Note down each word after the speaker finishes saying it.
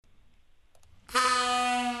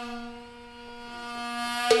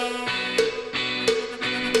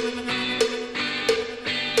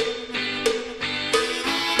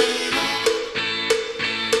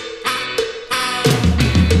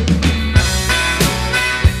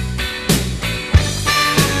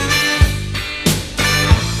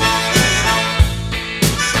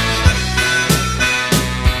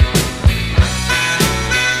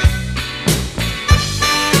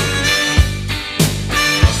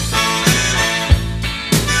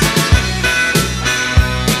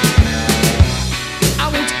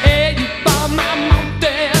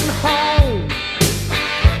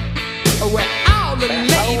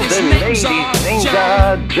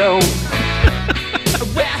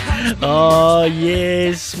Oh,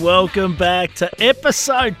 yes. Welcome back to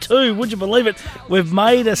episode 2. Would you believe it? We've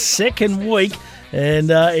made a second week, and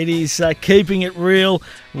it is Keeping It Real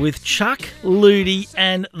with Chuck, Ludi,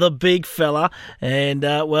 and the big fella. And,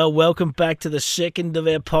 welcome back to the second of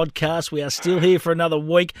our podcast. We are still here for another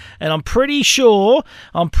week, and I'm pretty sure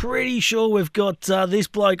we've got this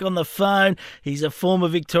bloke on the phone. He's a former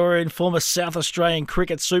Victorian, former South Australian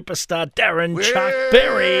cricket superstar, Darren Chuck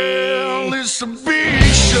Berry. Well, it's a big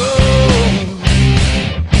show.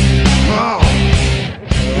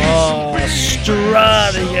 Oh,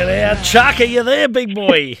 strutting it out. Chuck, are you there, big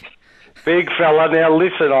boy? Big fella, now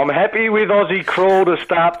listen, I'm happy with Aussie Crawl to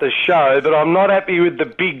start the show, but I'm not happy with the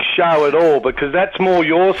big show at all because that's more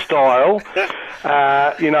your style.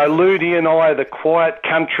 Ludi and I are the quiet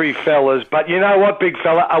country fellas, but you know what, big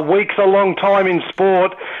fella, a week's a long time in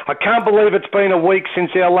sport. I can't believe it's been a week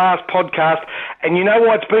since our last podcast, and you know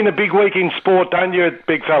why it's been a big week in sport, don't you,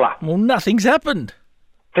 big fella? Well, nothing's happened.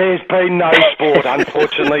 There's been no sport,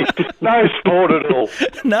 unfortunately. No sport at all.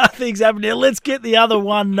 Nothing's happened. Now, let's get the other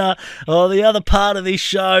one, the other part of this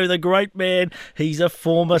show, the great man. He's a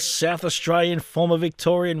former South Australian, former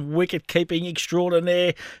Victorian wicket-keeping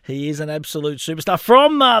extraordinaire. He is an absolute superstar.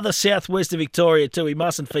 From the southwest of Victoria, too. We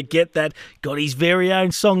mustn't forget that. Got his very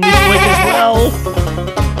own song this week as well.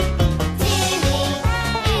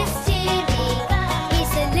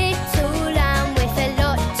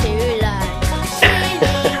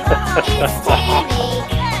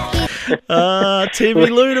 Timmy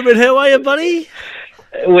Ludeman, how are you, buddy?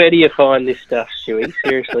 Where do you find this stuff, Stewie?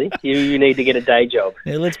 Seriously, you need to get a day job.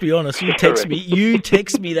 Now, let's be honest. You text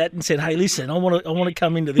me that and said, "Hey, listen, I want to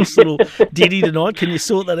come into this little ditty tonight. Can you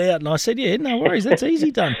sort that out?" And I said, "Yeah, no worries. That's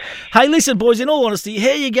easy done." Hey, listen, boys. In all honesty, how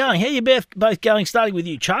are you going? How are you both going? Starting with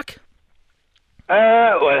you, Chuck.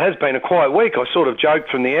 Well, it has been a quiet week. I sort of joked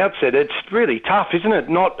from the outset. It's really tough, isn't it,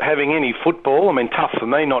 not having any football? I mean, tough for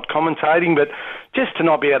me, not commentating, but just to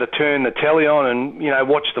not be able to turn the telly on and,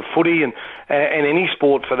 watch the footy and any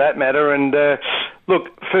sport for that matter. And, look,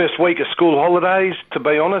 first week of school holidays, to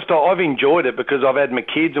be honest, I've enjoyed it because I've had my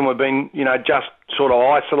kids and we've been, just sort of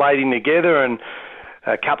isolating together and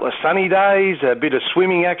a couple of sunny days, a bit of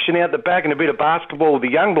swimming action out the back and a bit of basketball with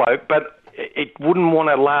the young bloke, but it wouldn't want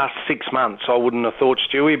to last 6 months, I wouldn't have thought,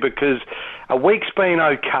 Stewie, because a week's been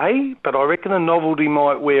okay, but I reckon the novelty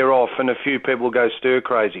might wear off and a few people go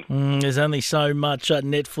stir-crazy. There's only so much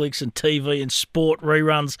Netflix and TV and sport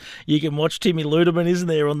reruns you can watch, Timmy Ludeman, isn't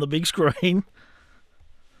there, on the big screen?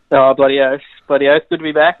 Oh, bloody oath. Good to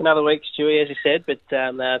be back. Another week, Stewie, as you said, but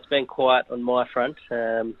it's been quiet on my front.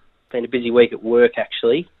 Been a busy week at work,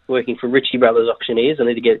 actually, working for Ritchie Brothers Auctioneers. I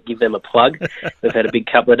need to give them a plug. We've had a big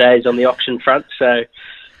couple of days on the auction front, so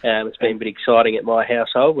it's been a bit exciting at my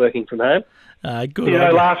household, working from home.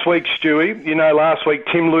 Good. Last week, Stewie,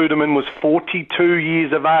 Tim Ludeman was 42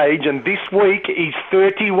 years of age, and this week he's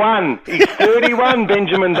 31. He's 31,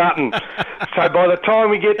 Benjamin Dutton. So by the time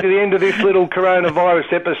we get to the end of this little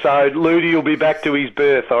coronavirus episode, Ludi will be back to his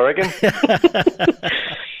birth, I reckon.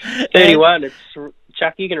 31,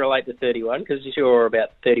 Chuck, you can relate to 31 because you're about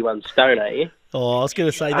 31 stone, aren't you? Oh, I was going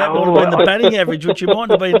to say that might have been the batting average, which you might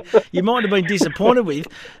have been disappointed with.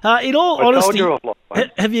 In all honesty,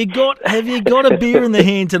 have you got a beer in the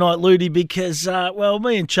hand tonight, Ludi? Because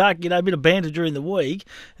me and Chuck, a bit of banter during the week,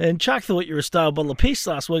 and Chuck thought you were a stale bottle of piss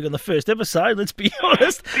last week on the first episode. Let's be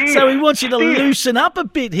honest. So he wants you to loosen up a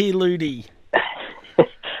bit here, Ludi.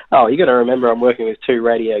 Oh, you got to remember I'm working with two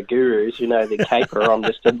radio gurus. The caper. I'm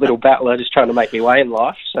just a little battler, just trying to make my way in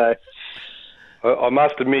life. So, I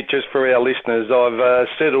must admit, just for our listeners, I've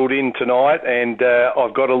settled in tonight, and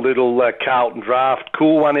I've got a little Carlton Draft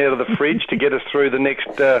cool one out of the fridge to get us through the next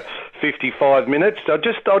 55 minutes.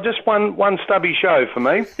 Just one stubby show for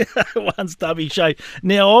me. One stubby show.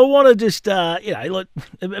 Now, I want to just, like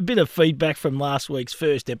a bit of feedback from last week's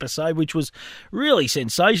first episode, which was really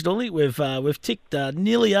sensational. We've ticked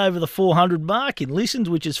nearly over the 400 mark in listens,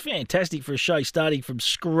 which is fantastic for a show starting from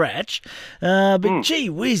scratch. But gee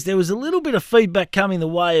whiz, there was a little bit of feedback coming the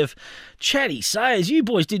way of Chatty Sayers. You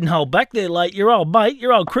boys didn't hold back there, late. Your old mate,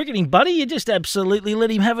 your old cricketing buddy, you just absolutely let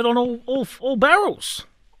him have it on all barrels.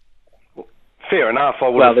 Fair enough, I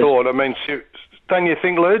would have thought. I mean, don't you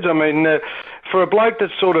think, Ludes? I mean, for a bloke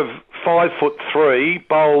that's sort of 5'3",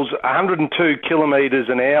 bowls 102 kilometres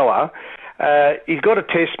an hour, he's got a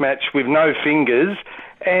test match with no fingers.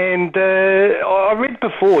 And I read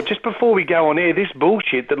just before we go on air, this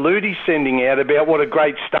bullshit that Ludy's sending out about what a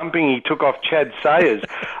great stumping he took off Chad Sayers.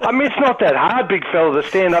 I mean, it's not that hard, big fella, to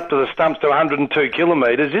stand up to the stumps to 102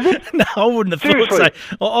 kilometres, is it? No, I wouldn't have Seriously? thought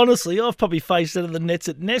so. Honestly, I've probably faced it in the nets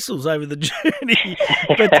at Nestles over the journey.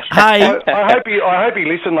 But hey, I hope he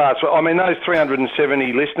listened last week. I mean, those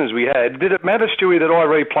 370 listeners we had, did it matter, Stewie, that I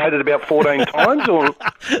replayed it about 14 times? Or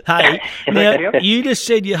hey, now you just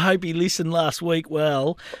said you hope he listened last week.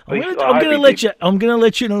 Well, I'm going to let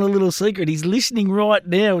you in on a little secret. He's listening right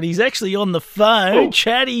now, and he's actually on the phone. Oh.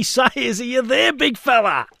 Chatty Sayers, are you there, big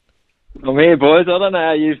fella? I'm here, boys. I don't know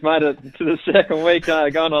how you've made it to the second week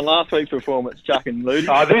going on last week's performance, Chuck and Ludy.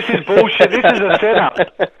 Oh, this is bullshit. This is a setup.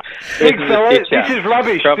 Big fella, this is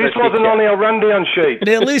rubbish. This wasn't on our rundown sheet.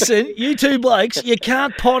 Now listen, you two blokes, you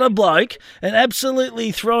can't pot a bloke and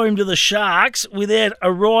absolutely throw him to the Sharks without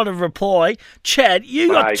a right of reply. Chad, you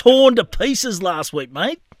got torn to pieces last week,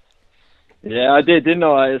 mate. Yeah, I did, didn't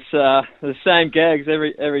I? It's the same gags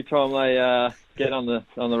every time they get on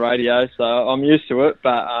the radio, so I'm used to it.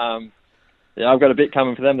 But I've got a bit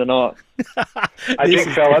coming for them tonight. Hey, big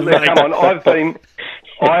fella, come on.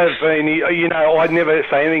 I have been, you know, I'd never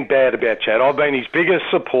say anything bad about Chad. I've been his biggest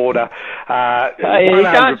supporter. Hey, you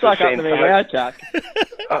can't suck up to me now, Chuck.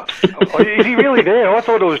 Is he really there? I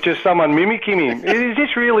thought it was just someone mimicking him. Is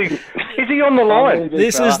he on the line?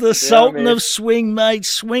 This is the Sultan of Swing, mate.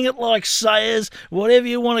 Swing it like Sayers, whatever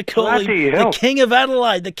you want to call him. The King of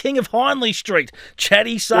Adelaide, the King of Hindley Street.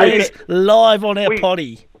 Chatty Sayers live on our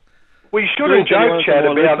potty. We shouldn't joke, Chad,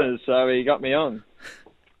 about it. So he got me on.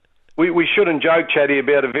 We shouldn't joke, Chatty,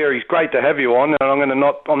 about it. It's great to have you on, and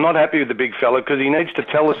I'm not happy with the big fella because he needs to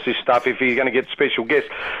tell us this stuff if he's going to get special guests.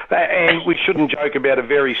 And we shouldn't joke about a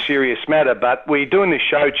very serious matter, but we're doing this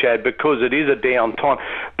show, Chad, because it is a down time.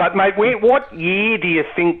 But, mate, what year do you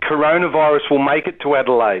think coronavirus will make it to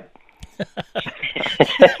Adelaide?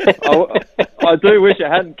 I do wish it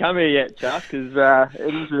hadn't come here yet, Chuck, because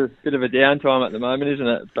it is a bit of a downtime at the moment, isn't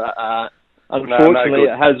it? But unfortunately,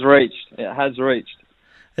 it has reached. It has reached.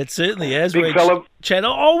 It certainly has big reached. Fella, Chad, I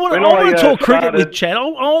want to talk cricket with Chad. I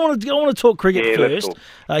want to talk cricket first.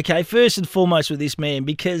 Okay, first and foremost with this man,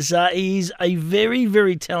 because he's a very,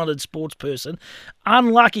 very talented sports person.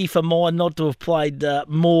 Unlucky for mine not to have played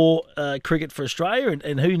more cricket for Australia,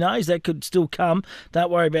 and who knows, that could still come. Don't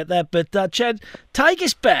worry about that. But Chad, take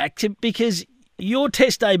us back to, because your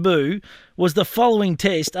test debut was the following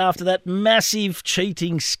test after that massive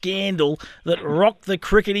cheating scandal that rocked the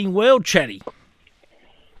cricketing world, Chatty.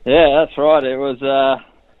 Yeah, that's right. It was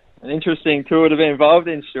an interesting tour to be involved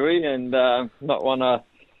in, Stewie, and not one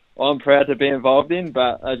I'm proud to be involved in.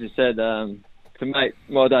 But as you said, to make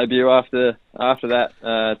my debut after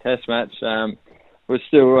that test match was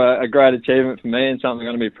still a great achievement for me and something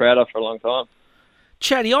I'm going to be proud of for a long time.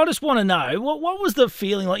 Chatty, I just want to know, what was the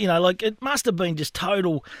feeling like? You know, like it must have been just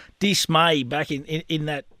total dismay back in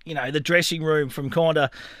that, you know, the dressing room from kind of,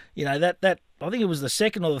 you know, that I think it was the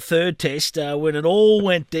second or the third test when it all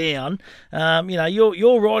went down. You know,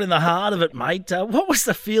 you're right in the heart of it, mate. What was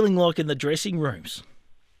the feeling like in the dressing rooms?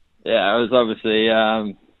 Yeah, it was obviously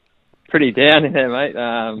pretty down in there, mate.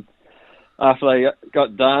 After they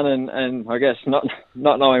got done and I guess not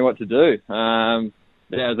knowing what to do. Yeah,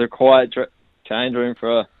 it was a quiet change room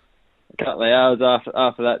for a couple of hours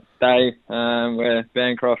after that day where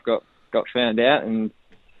Bancroft got found out, and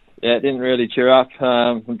yeah, it didn't really cheer up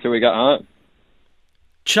until we got home.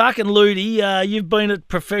 Chuck and Ludy, you've been at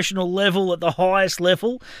professional level, at the highest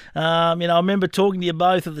level. You know, I remember talking to you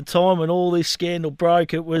both at the time when all this scandal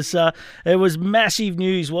broke. It was massive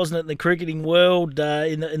news, wasn't it, in the cricketing world,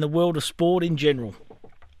 in the world of sport in general.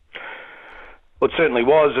 Well, it certainly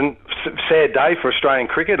was, and sad day for Australian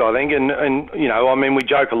cricket, I think. And you know, I mean, we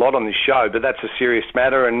joke a lot on this show, but that's a serious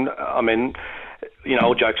matter. And I mean,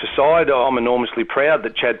 all jokes aside, I'm enormously proud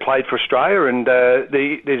that Chad played for Australia, and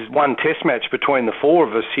there's one test match between the four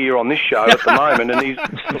of us here on this show at the moment, and he's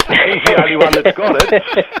the only one that's got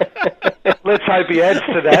it. Let's hope he adds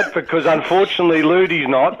to that, because unfortunately Ludy's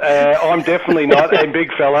not. I'm definitely not, and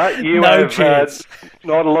big fella, you have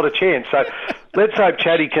not a lot of chance. So let's hope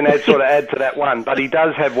Chaddy can add to that one. But he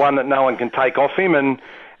does have one that no one can take off him, and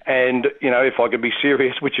if I could be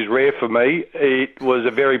serious, which is rare for me, it was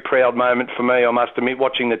a very proud moment for me, I must admit,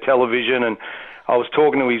 watching the television, and I was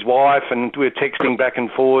talking to his wife, and we were texting back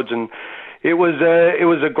and forwards, and it was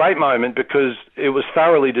a great moment because it was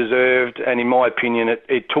thoroughly deserved, and in my opinion,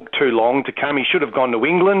 it took too long to come. He should have gone to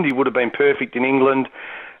England. He would have been perfect in England,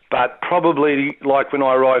 but probably, like when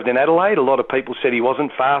I arrived in Adelaide, a lot of people said he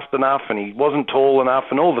wasn't fast enough and he wasn't tall enough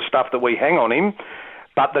and all the stuff that we hang on him,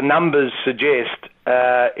 but the numbers suggest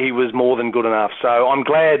he was more than good enough. So I'm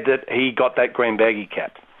glad that he got that green baggy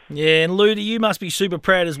cap. Yeah, and Ludy, you must be super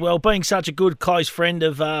proud as well, being such a good close friend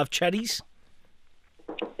of Chaddy's.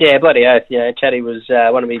 Yeah, bloody oath. Chaddy was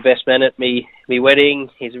one of my best men at me wedding.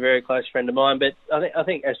 He's a very close friend of mine. But I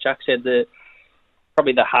think as Chuck said,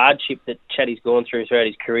 probably the hardship that Chaddy's gone throughout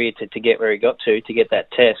his career to get where he got to get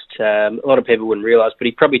that test. A lot of people wouldn't realise, but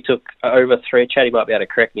he probably took over Chaddy might be able to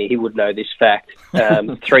correct me, he would know this fact,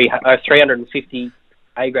 350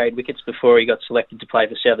 A-grade wickets before he got selected to play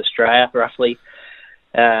for South Australia, roughly.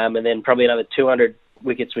 And then probably another 200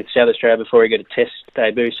 wickets with South Australia before he got a test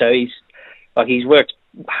debut. So he's worked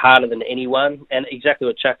harder than anyone, and exactly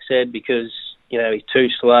what Chuck said, because he's too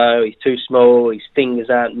slow, he's too small, his fingers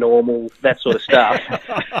aren't normal, that sort of stuff.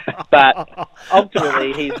 But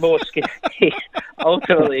ultimately, he's more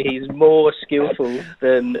skillful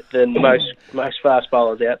than most fast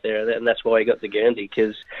bowlers out there, and that's why he got the Guernsey,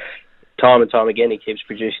 because time and time again he keeps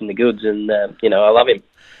producing the goods, and I love him.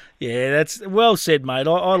 Yeah, that's well said, mate.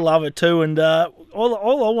 I love it too. And all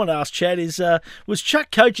I want to ask Chad is, was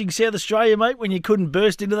Chuck coaching South Australia, mate, when you couldn't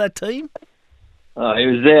burst into that team? Oh, he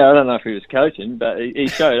was there. I don't know if he was coaching, but he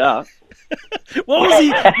showed up. What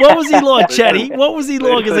was he like, Chatty? What was he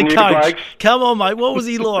like as a coach? Come on, mate. What was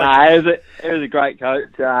he like? It was a great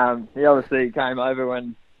coach. He obviously came over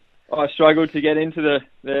when I struggled to get into the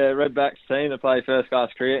Redbacks team to play first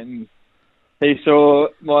class cricket, and he saw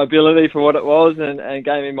my ability for what it was and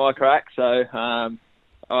gave me my crack. So a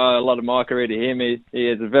lot of my career to him. He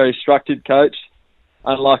is a very structured coach,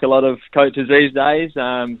 unlike a lot of coaches these days.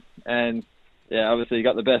 And yeah, obviously he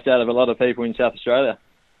got the best out of a lot of people in South Australia.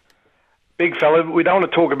 Big fella, we don't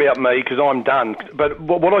want to talk about me because I'm done. But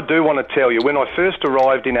what I do want to tell you, when I first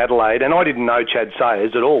arrived in Adelaide, and I didn't know Chad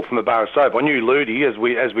Sayers at all from a bar of soap. I knew Ludy, as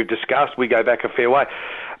we've discussed. We go back a fair way.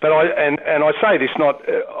 But I say this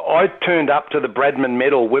I turned up to the Bradman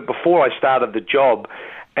Medal before I started the job,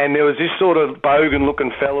 and there was this sort of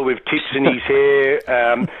bogan-looking fella with tits in his hair.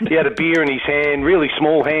 He had a beer in his hand, really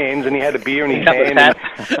small hands, and he had a beer in his hand.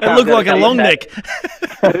 It looked like a long neck.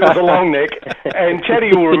 It was a long neck. And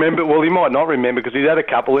Chatty will remember, well, he might not remember because he's had a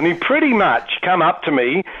couple, and he pretty much come up to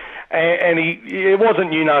me, and it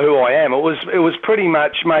wasn't you know who I am. It was pretty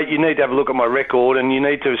much, mate, you need to have a look at my record, and you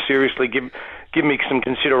need to seriously give me some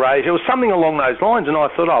consideration. It was something along those lines, and I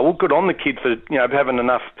thought, oh, well, good on the kid for having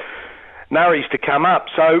enough nurries to come up.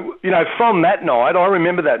 So, from that night, I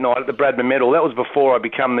remember that night at the Bradman Medal. That was before I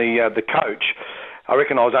became the coach. I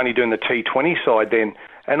reckon I was only doing the T20 side then.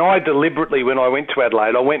 And I deliberately, when I went to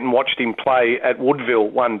Adelaide, I went and watched him play at Woodville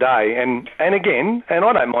one day. And again, and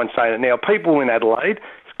I don't mind saying it now, people in Adelaide,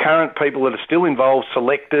 current people that are still involved,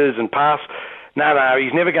 selectors and past, no,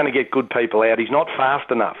 he's never going to get good people out. He's not fast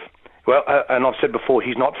enough. Well, and I've said before,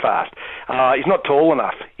 he's not fast. He's not tall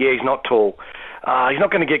enough. Yeah, he's not tall. He's not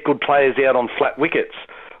going to get good players out on flat wickets.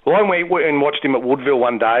 Well, I went and watched him at Woodville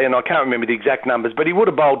one day, and I can't remember the exact numbers, but he would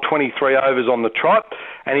have bowled 23 overs on the trot,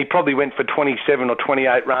 and he probably went for 27 or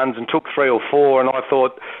 28 runs and took 3 or 4, and I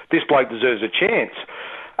thought, this bloke deserves a chance.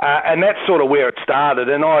 And that's sort of where it started.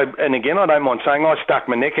 And again, I don't mind saying, I stuck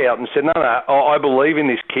my neck out and said, no, I believe in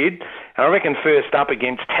this kid. And I reckon first up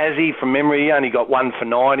against Tassie, from memory, he only got 1 for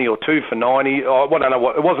 90 or 2 for 90. I don't know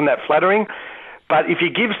what, it wasn't that flattering. But if you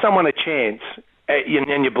give someone a chance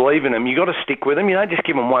and you believe in them, you got to stick with them. You don't just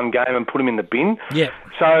give them one game and put them in the bin. Yeah.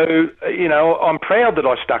 So, I'm proud that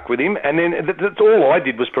I stuck with him. And then that's all I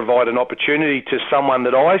did was provide an opportunity to someone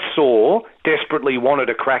that I saw desperately wanted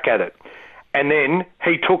a crack at it. And then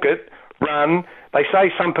he took it, run. They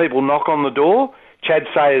say some people knock on the door. Chad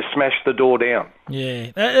Sayers smashed the door down.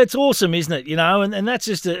 Yeah, it's awesome, isn't it? And that's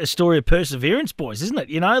just a story of perseverance, boys, isn't it?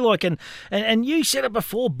 And you said it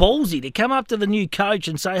before, ballsy, to come up to the new coach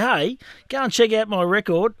and say, hey, go and check out my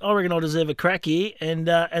record. I reckon I deserve a crack here. And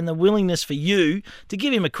the willingness for you to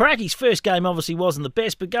give him a crack. His first game obviously wasn't the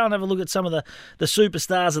best, but go and have a look at some of the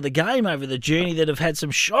superstars of the game over the journey that have had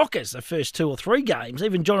some shockers the first 2 or 3 games.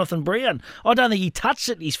 Even Jonathan Brown. I don't think he touched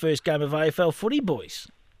it in his first game of AFL footy, boys.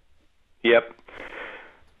 Yep.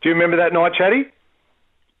 Do you remember that night, Chatty?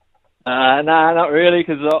 No, not really,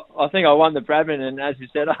 because I think I won the Bradman, and as you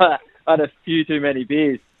said, I had a few too many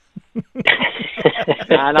beers. No,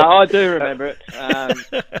 I do remember it. I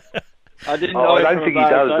didn't know. I don't think he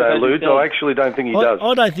does, though, Ludes. I actually don't think he does.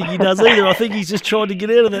 I don't think he does either. I think he's just trying to get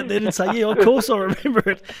out of that then and say, yeah, of course I remember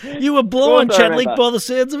it. You were blind, Chatlick, by the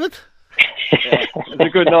sounds of it. Yeah, it was a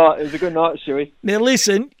good night. It was a good night, Shuey. Now,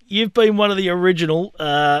 listen, you've been one of the original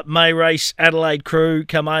May Race Adelaide crew,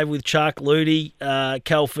 come over with Chuck, Ludi,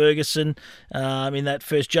 Cal Ferguson, in that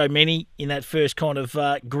first Joe Menny, in that first kind of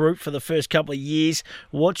group for the first couple of years.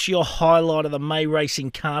 What's your highlight of the May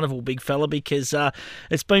Racing Carnival, big fella? Because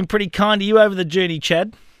it's been pretty kind to you over the journey,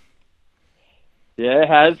 Chad. Yeah, it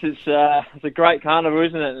has. It's a great carnival,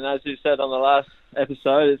 isn't it? And as you said on the last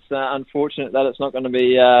episode, it's unfortunate that it's not going to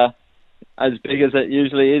be as big as it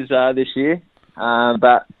usually is this year.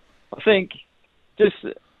 But I think just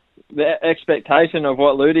the expectation of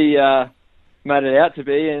what Ludi made it out to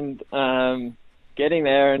be and getting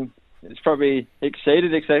there, and it's probably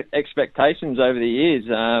exceeded expectations over the years.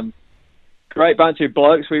 Great bunch of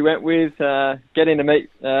blokes we went with, getting to meet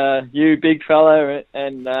you, big fella,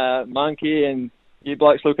 and Monkey, and you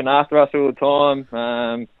blokes looking after us all the time.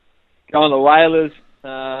 Going to Whalers,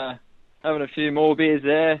 having a few more beers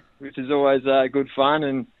there, which is always good fun,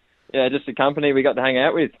 and yeah, just the company we got to hang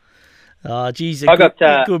out with. Oh, geez,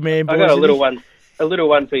 good man, boys. I got a little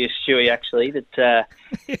one for you, Stewie. Actually, that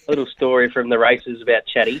a little story from the races about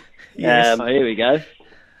Chatty. Yes. Here we go.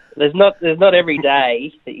 There's not every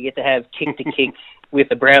day that you get to have kick to kick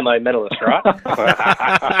with a Brownlow medalist, right?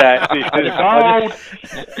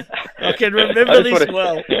 I can remember this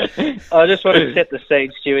well. I just wanted to set the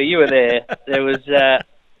scene, Stewie. You were there.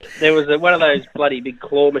 There was one of those bloody big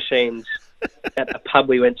claw machines at a pub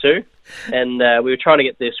we went to, and we were trying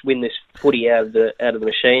to win this footy out of the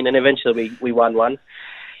machine, and eventually we won one.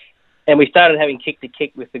 And we started having kick to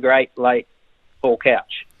kick with the great late Paul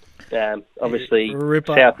Couch. Obviously,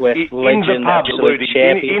 Southwest legend, absolute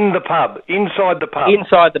champion. In the pub, inside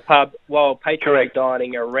the pub. While patrons are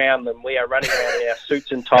dining around them, we are running around in our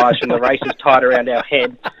suits and ties, and the race is tied around our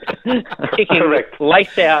head, kicking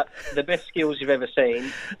lace out the best skills you've ever seen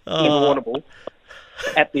in Warrnambool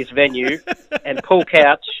at this venue, and Paul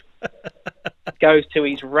Couch goes to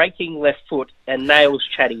his raking left foot and nails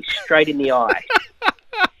Chatty straight in the eye.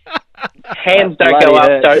 Hands don't go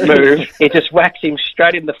up, don't move. It just whacks him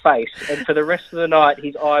straight in the face. And for the rest of the night,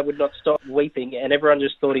 his eye would not stop weeping, and everyone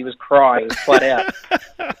just thought he was crying flat out.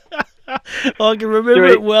 I can remember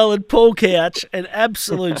it well. And Paul Couch, an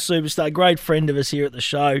absolute superstar, great friend of us here at the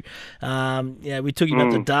show. We took him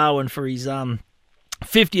up to Darwin for his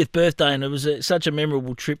 50th birthday, and it was such a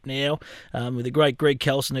memorable trip now with the great Greg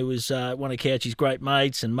Kelson, who was one of Couch's great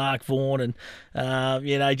mates, and Mark Vaughan,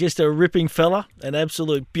 and just a ripping fella, an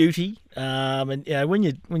absolute beauty. And when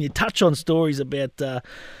you touch on stories about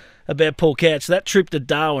Paul Couch, that trip to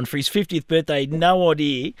Darwin for his 50th birthday, no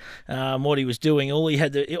idea what he was doing. All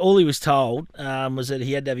he was told was that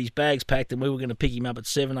he had to have his bags packed, and we were going to pick him up at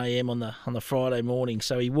 7 a.m. on the Friday morning.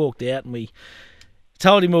 So he walked out, and we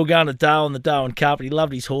told him we were going to Darwin, the Darwin Cup, and he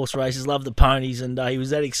loved his horse races, loved the ponies, and he was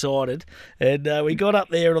that excited. And we got up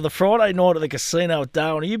there on the Friday night at the casino at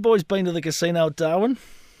Darwin. Have you boys been to the casino at Darwin?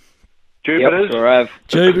 Jupiter's. Yep, sure have.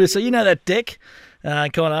 Jupiter's. So you know that deck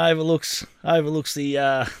kind of overlooks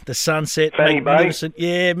the sunset. Fanny Magnificent.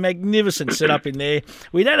 Yeah, magnificent setup in there.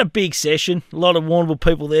 We'd had a big session, a lot of Warrnambool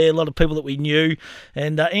people there, a lot of people that we knew,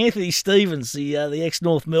 and Anthony Stevens, the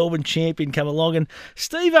ex-North Melbourne champion, come along, and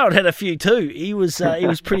Steve-O had a few too. He was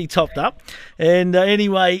pretty topped up, and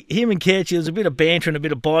anyway, him and Couchy, there was a bit of banter and a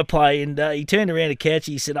bit of byplay, and he turned around to Couchy,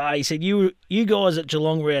 he said, you guys at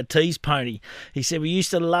Geelong were our tease pony. He said, we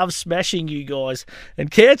used to love smashing you guys,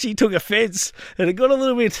 and Couchy took offence, and it got a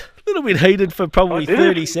little bit heated for probably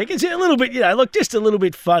 30 seconds. Yeah, a little bit, just a little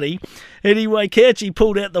bit funny. Anyway, Couchy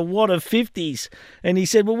pulled out the wad of 50s, and he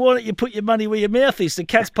said, well, why don't you put your money where your mouth is? The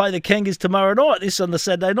Cats play the Kangas tomorrow night, this on the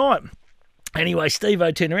Saturday night. Anyway,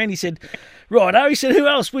 Steve-O turned around, he said, righto, he said, who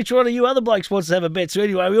else, which one of you other blokes wants to have a bet? So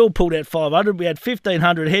anyway, we all pulled out 500. We had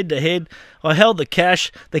 1,500 head-to-head. I held the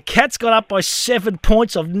cash. The Cats got up by 7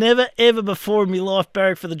 points. I've never, ever before in my life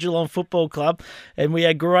barracked for the Geelong Football Club. And we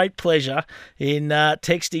had great pleasure in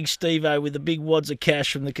texting Steve-O with the big wads of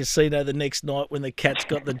cash from the casino the next night when the Cats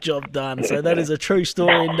got the job done. So that is a true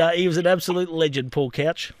story, and he was an absolute legend, Paul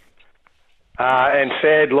Couch. And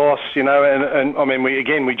sad loss, and I mean,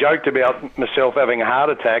 we joked about myself having a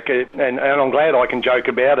heart attack, and I'm glad I can joke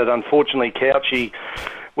about it. Unfortunately, Couchy,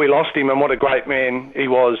 we lost him, and what a great man he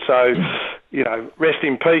was. So, rest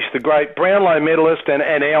in peace, the great Brownlow medalist, and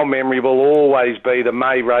our memory will always be the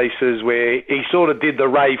May races where he sort of did the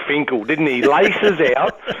Ray Finkel, didn't he? Laces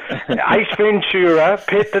out, Ace Ventura,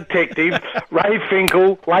 Pet Detective, Ray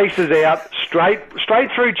Finkel, laces out, straight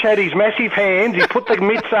through Chatty's massive hands. He put the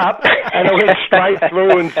mitts up, and it went straight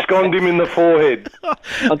through and sconed him in the forehead.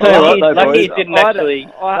 I'll tell you what, though,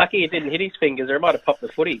 lucky it didn't hit his fingers, or it might have popped the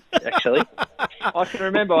footy, actually. I can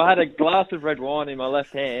remember I had a glass of red wine in my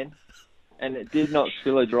left hand, and it did not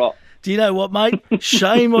spill a drop. Do you know what, mate?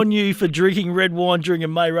 Shame on you for drinking red wine during a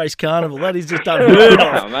May race carnival. That is just unheard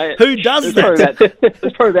of. Mate, who does that? It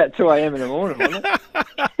was probably about 2 a.m. in the morning, wasn't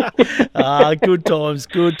it? Good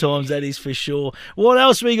times, that is for sure. What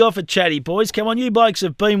else we got for Chatty, boys? Come on, you blokes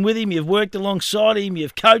have been with him, you've worked alongside him,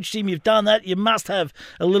 you've coached him, you've done that. You must have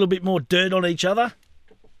a little bit more dirt on each other.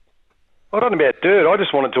 I don't know about dirt. I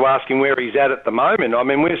just wanted to ask him where he's at the moment. I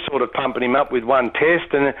mean, we're sort of pumping him up with one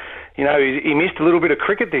test, and he missed a little bit of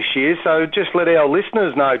cricket this year. So just let our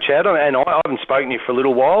listeners know, Chad. And I haven't spoken to you for a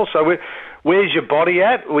little while. So where's your body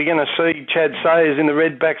at? Are we going to see Chad Sayers in the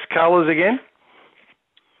Redbacks colours again?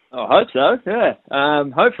 I hope so. Yeah.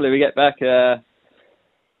 Hopefully we get back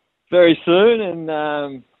very soon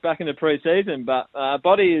and back into pre-season. But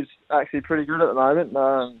body is actually pretty good at the moment.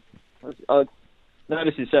 I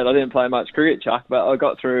noticed you said I didn't play much cricket, Chuck, but I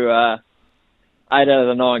got through 8 out of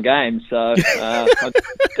the 9 games. So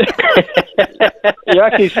you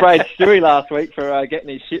actually sprayed Stewie last week for getting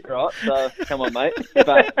his shit right. So come on, mate. But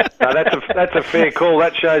no, that's a fair call.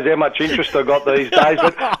 That shows how much interest I got these days.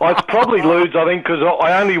 But I'd probably lose, I think, because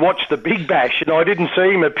I only watched the Big Bash and I didn't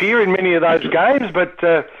see him appear in many of those games. But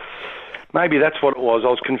maybe that's what it was. I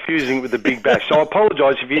was confusing it with the Big Bash. So I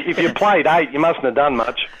apologise if you played 8. You mustn't have done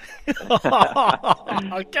much. Oh,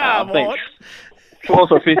 come on.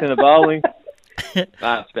 4th or 5th in the bowling.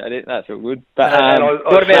 That's about it. That's all good. But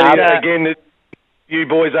what about again? You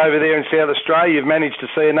boys over there in South Australia, you've managed to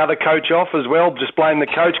see another coach off as well. Just blame the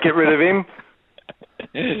coach, get rid of him.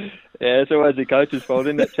 Yeah, it's always the coach's fault,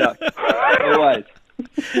 isn't it, Chuck? Always.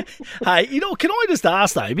 Hey, can I just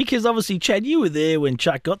ask though, because obviously, Chad, you were there when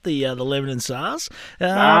Chuck got the Lebanon SARS.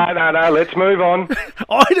 No, let's move on.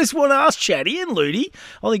 I just want to ask Chatty and Ludi,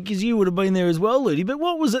 I think because you would have been there as well, Ludi, but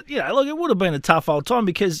what was it, it would have been a tough old time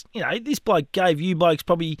because, this bloke gave you blokes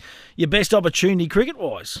probably your best opportunity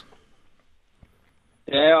cricket-wise.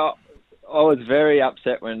 Yeah, I was very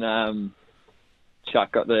upset when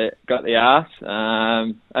Chuck got the arse.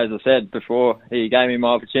 As I said before, he gave me my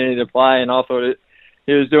opportunity to play, and I thought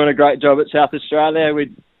he was doing a great job at South Australia.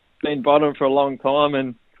 We'd been bottom for a long time,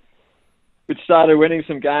 and we'd started winning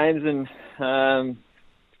some games and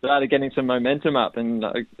started getting some momentum up. And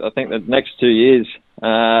I think the next 2 years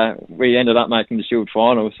we ended up making the Shield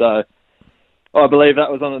final. So I believe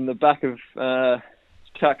that was on the back of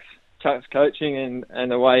Chuck's coaching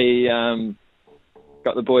and the way he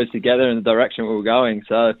got the boys together in the direction we were going.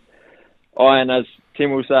 So and as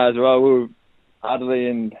Tim will say as well, we were utterly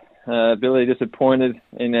and Billy disappointed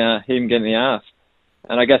in him getting the arse.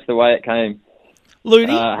 And I guess the way it came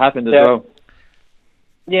happened as well.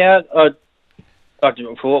 Yeah,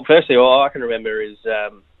 firstly, all I can remember is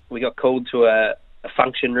we got called to a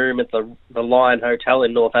function room at the Lion Hotel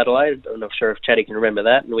in North Adelaide. I'm not sure if Chatty can remember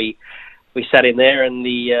that. And we sat in there, and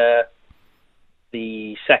the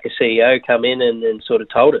Saka CEO come in and sort of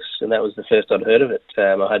told us, and that was the first I'd heard of it.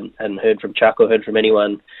 I hadn't heard from Chuck or heard from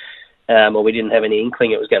anyone, or we didn't have any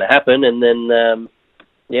inkling it was going to happen. And then,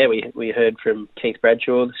 we heard from Keith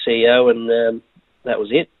Bradshaw, the CEO, and that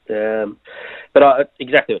was it. But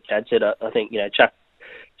exactly what Chad said. I think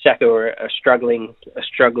Saka were a struggling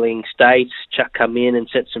state. Chuck come in and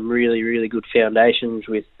set some really, really good foundations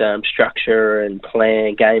with structure and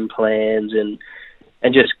game plans and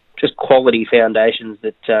just quality foundations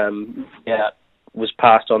that was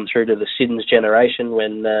passed on through to the Siddons generation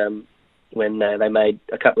when they made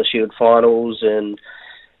a couple of Shield finals and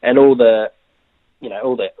all the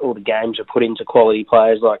games are put into quality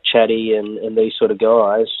players like Chatty and these sort of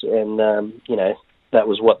guys, and that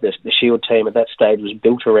was what the Shield team at that stage was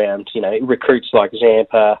built around. Recruits like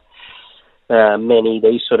Zampa, Many,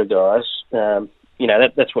 these sort of guys.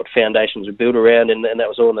 That's what foundations are built around, and that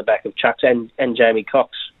was all on the back of Chuck's and Jamie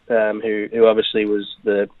Cox, who obviously was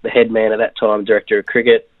the head man at that time, director of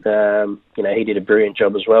cricket. He did a brilliant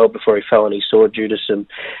job as well before he fell on his sword due to some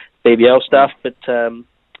BBL stuff. But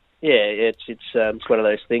it's one of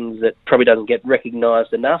those things that probably doesn't get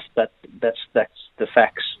recognised enough, but that's the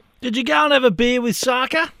facts. Did you go and have a beer with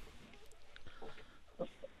Saka?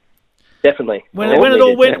 Definitely. When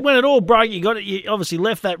it all broke, you obviously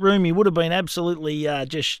left that room. You would have been absolutely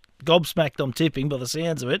just gobsmacked, I'm tipping, by the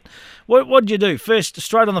sounds of it. What did you do? First,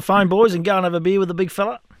 straight on the phone, boys, and go and have a beer with the big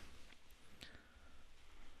fella?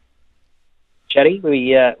 Chatty,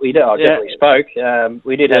 we definitely spoke.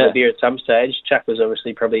 We did have a beer at some stage. Chuck was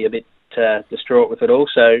obviously probably a bit distraught with it all,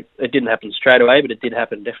 so it didn't happen straight away, but it did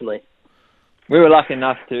happen definitely. We were lucky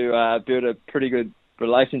enough to build a pretty good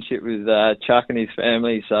relationship with Chuck and his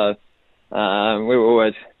family, so we were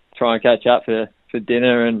always trying to catch up for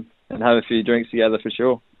dinner and have a few drinks together for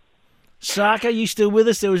sure. Saka, you still with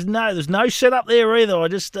us? There's no setup there either. I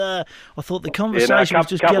thought the conversation was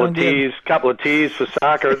just going down. Couple of tears for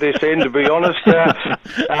Saka at this end, to be honest.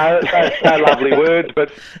 No lovely words,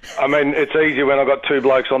 but I mean it's easy when I've got two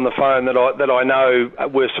blokes on the phone that I know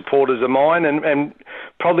were supporters of mine, and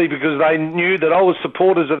probably because they knew that I was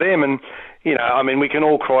supporters of them. And we can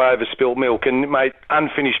all cry over spilt milk, and mate,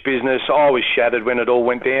 unfinished business. I was shattered when it all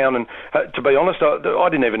went down, and to be honest, I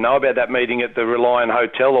didn't even know about that meeting at the Reliant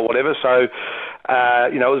Hotel or whatever. So, it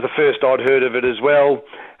was the first I'd heard of it as well.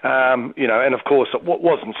 And of course, it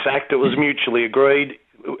wasn't sacked; it was mutually agreed,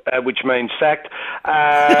 which means sacked.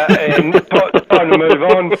 And time to move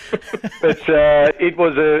on. But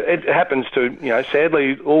it happens to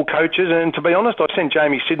sadly all coaches. And to be honest, I sent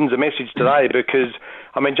Jamie Siddons a message today because.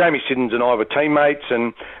 Jamie Siddons and I were teammates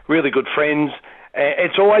and really good friends.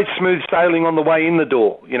 It's always smooth sailing on the way in the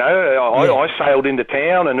door. I sailed into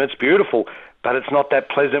town and it's beautiful, but it's not that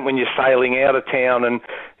pleasant when you're sailing out of town. And,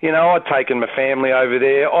 I'd taken my family over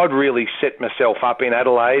there. I'd really set myself up in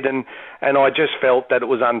Adelaide and I just felt that it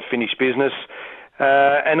was unfinished business.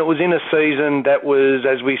 And it was in a season that was,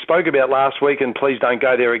 as we spoke about last week, and please don't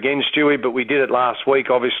go there again, Stewie, but we did it last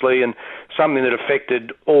week, obviously, and something that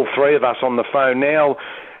affected all three of us on the phone now.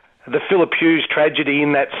 The Phillip Hughes tragedy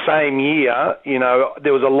in that same year,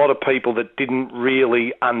 there was a lot of people that didn't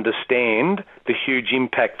really understand the huge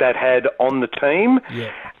impact that had on the team,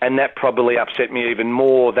 and that probably upset me even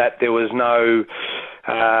more that there was no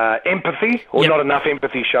empathy, or not enough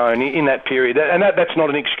empathy shown in that period. And that's not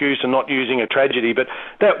an excuse and not using a tragedy, but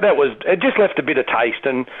that was, it just left a bit of taste.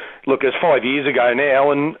 And look, it's 5 years ago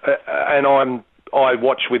now, and I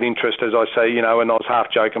watch with interest, as I say, and I was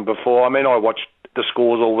half joking before. I watch the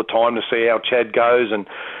scores all the time to see how Chad goes and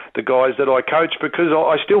the guys that I coach because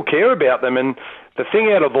I still care about them. And the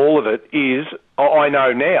thing out of all of it is I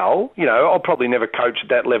know now, I'll probably never coach at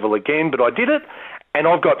that level again, but I did it. And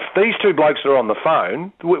I've got these two blokes that are on the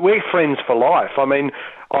phone. We're friends for life. I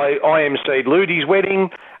emceed Ludi's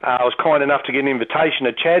wedding. I was kind enough to get an invitation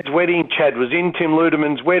to Chad's wedding. Chad was in Tim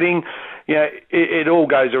Ludeman's wedding. It all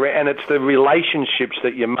goes around, and it's the relationships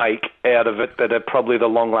that you make out of it that are probably the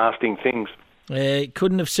long-lasting things.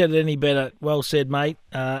 Couldn't have said it any better. Well said, mate.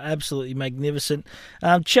 Absolutely magnificent.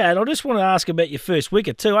 Chad, I just want to ask about your first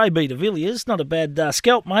wicket too. AB de Villiers, not a bad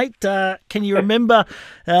scalp, mate. Can you remember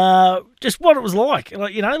just what it was like?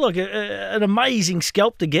 An amazing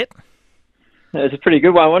scalp to get. It was a pretty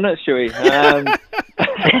good one, wasn't it, Stewie?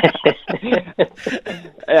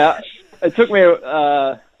 It took me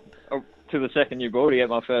to the second year ball to get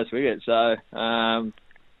my first wicket, so...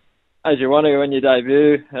 as you want to when you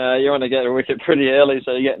debut, you want to get a wicket pretty early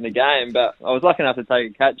so you get in the game. But I was lucky enough to take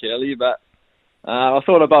a catch early, but I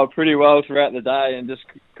thought I bowled pretty well throughout the day and just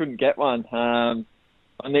couldn't get one. I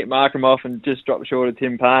nicked Markham off and just dropped short of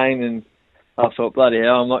Tim Payne, and I thought, bloody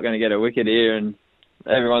hell, I'm not going to get a wicket here, and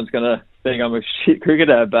everyone's going to think I'm a shit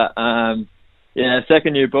cricketer. But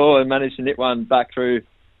second year ball, and managed to nip one back through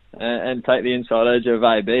and take the inside edge of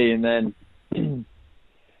AB, and then...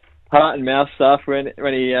 heart and mouth stuff when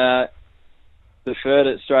he deferred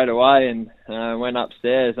it straight away and went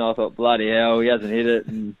upstairs, and I thought, bloody hell, he hasn't hit it,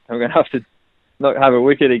 and I'm going to have to not have a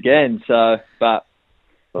wicket again. So, but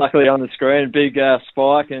luckily on the screen, big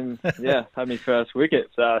spike, and had my first wicket.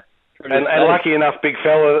 So And lucky enough, big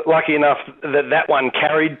fella, that one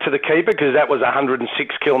carried to the keeper because that was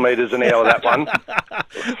 106 kilometres an hour, that one.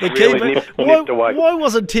 The Really keeper. nipped away. Why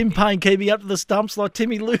wasn't Tim Payne keeping up to the stumps like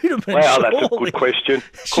Timmy Ludeman? Wow, that's a Surely. good question.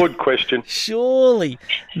 Good question. Surely.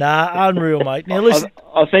 Nah, unreal, mate. Now, listen.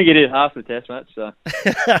 I think he did half the test match, so.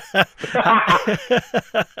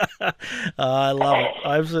 I love it.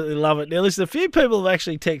 I absolutely love it. Now, listen, a few people have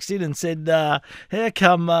actually texted in and said, how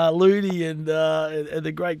come Ludi and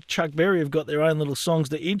the great Chuck Berry have got their own little songs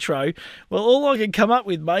to intro? Well, all I can come up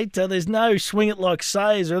with, mate, there's no Swing It Like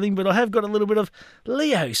Sayers or anything, but I have got a little bit of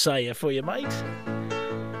Leo Sayer for you, mate.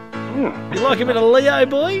 You like a bit of Leo,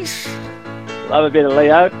 boys? Love a bit of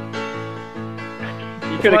Leo.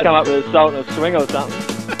 You could have come up with a Salt and a Swing or something.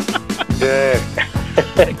 Yeah.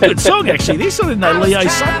 Good song, actually. This I didn't know Leo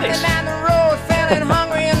sang this.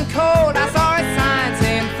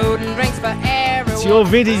 It's your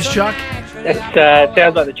vintage, Chuck. It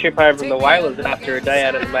sounds like the trip home from the Whalers after a day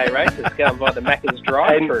out of the May races, going by the Macca's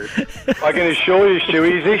drive-through. I can assure you,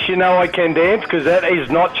 Stewie, is this You Know I Can Dance? Because that is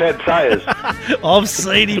not Chad Sayers. I've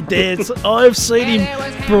seen him dance. I've seen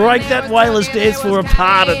him break that Whalers dance floor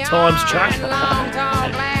apart at times, Chuck.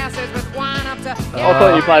 I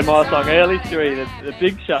thought you played my song early, Stewie, the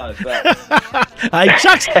Big Show. But... Hey,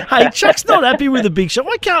 Chuck's not happy with the Big Show.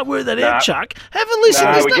 I can't work that out, Chuck. Have a listen.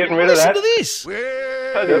 No, we're getting rid of listen that. to this.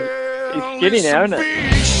 He's skinny now, isn't it?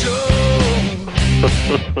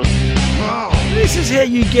 This is how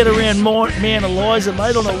you get around man Eliza,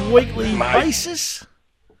 mate, on a weekly basis.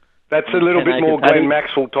 That's a little bit more Glenn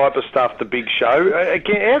Maxwell type of stuff, the Big Show.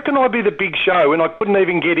 Again, how can I be the Big Show when I couldn't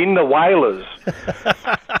even get in the Whalers?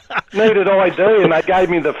 Needed ID, and they gave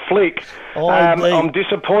me the flick. I'm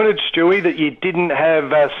disappointed, Stewie, that you didn't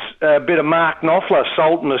have a bit of Mark Knopfler,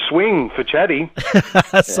 Salt and a Swing for Chatty.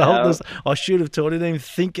 I should have told you. I didn't even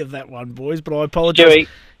think of that one, boys, but I apologise. Stewie.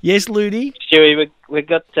 Yes, Ludi? Stewie, we've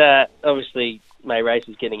got, obviously, May Race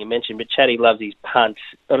is getting a mention, but Chatty loves his punts.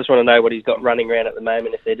 I just want to know what he's got running around at the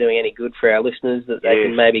moment, if they're doing any good for our listeners, that they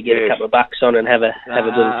can maybe get a couple of bucks on and have a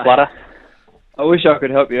little flutter. I wish I could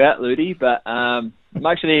help you out, Ludi, but I'm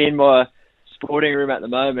actually in my sporting room at the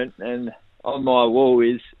moment, and on my wall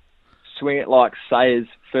is Swing It Like Sayers'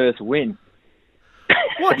 first win.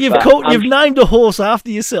 What, you've named a horse after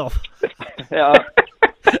yourself? Yeah.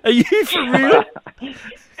 Are you for real?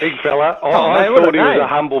 Big fella. I thought he was a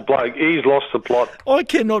humble bloke. He's lost the plot. I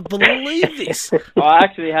cannot believe this. I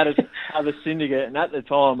actually had a syndicate, and at the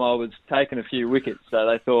time I was taking a few wickets, so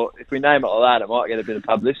they thought if we name it like that, it might get a bit of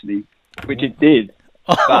publicity, which it did.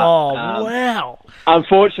 Wow.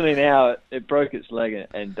 Unfortunately now it broke its leg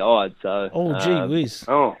and died, so... Oh, gee whiz.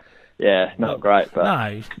 Yeah, not great, but...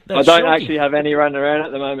 No, I don't actually have any running around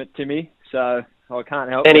at the moment, Timmy, so I can't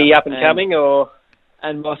help Any you. up and coming, or...?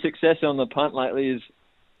 And my success on the punt lately is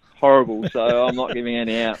horrible, so I'm not giving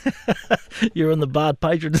any out. You're on the Bard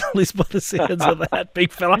Patrons list by the sounds of that,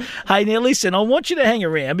 big fella. Hey, now listen, I want you to hang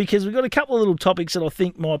around because we've got a couple of little topics that I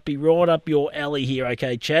think might be right up your alley here,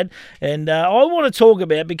 okay, Chad? And I want to talk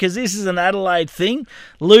about, because this is an Adelaide thing.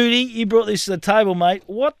 Ludi, you brought this to the table, mate.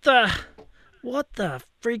 What the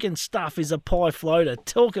freaking stuff is a pie floater?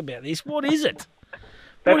 Talk about this. What is it?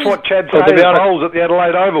 That's what Chad Sayers bowls at the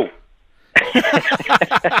Adelaide Oval.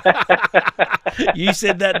 You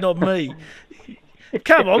said that, not me.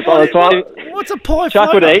 Come on, what's a pie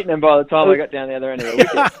Chuck floater? would have eaten them by the time I got down the other end of the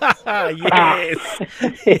wicket. Yes.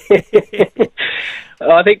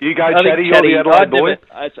 I think you go, Chatty. You're the Adelaide boy.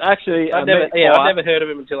 It's actually I've never heard of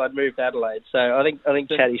him until I'd moved to Adelaide. So I think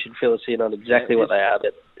Chatty should fill us in on exactly what they are.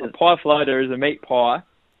 But a pie floater is a meat pie.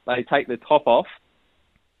 They take the top off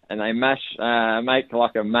and they make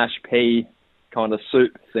like a mashed pea kind of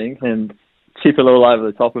soup thing and tip it all over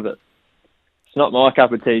the top of it. It's not my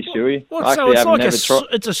cup of tea, Stewie.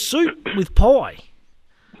 It's a soup with pie.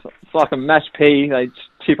 It's like a mashed pea. They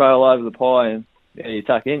tip all over the pie and you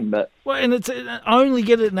tuck in. And it's only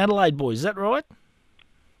get it in Adelaide, boys. Is that right?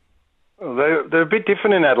 Well, they're a bit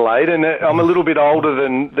different in Adelaide, and I'm a little bit older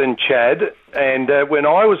than Chad. And when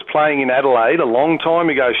I was playing in Adelaide a long time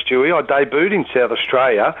ago, Stewie, I debuted in South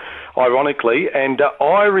Australia, ironically, and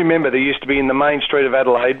I remember there used to be in the main street of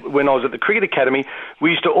Adelaide, when I was at the Cricket Academy,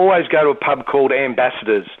 we used to always go to a pub called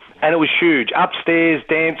Ambassadors, and it was huge. Upstairs,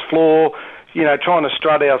 dance floor, trying to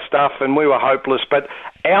strut our stuff, and we were hopeless. But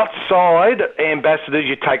outside Ambassadors,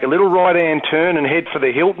 you take a little right-hand turn and head for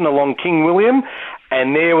the Hilton along King William,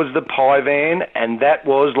 and there was the pie van, and that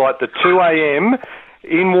was like the 2 a.m.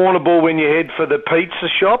 in Warrnambool when you head for the pizza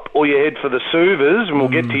shop or you head for the Suvers, and we'll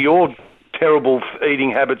get to your terrible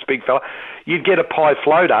eating habits, big fella, you'd get a pie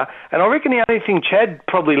floater. And I reckon the only thing Chad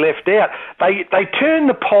probably left out, they turn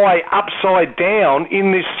the pie upside down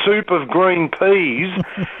in this soup of green peas.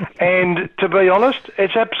 And to be honest,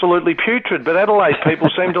 it's absolutely putrid. But Adelaide people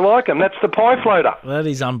seem to like them. That's the pie floater. That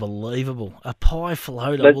is unbelievable. A pie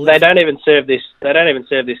floater. They don't even serve this. They don't even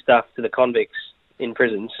serve this stuff to the convicts in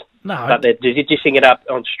prisons. No. But they're dishing it up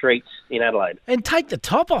on streets in Adelaide. And take the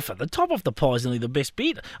top off it. The top off the pie is nearly the best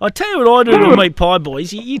bit. I tell you what I do to meat pie,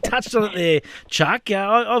 boys. You touched on it there, Chuck.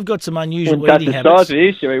 I've got some unusual Wouldn't touch eating the habits. size of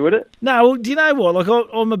you, Stewie, would it? No, well, do you know what? Like,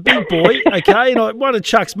 I'm a big boy, okay? And one of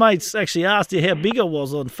Chuck's mates actually asked you how big I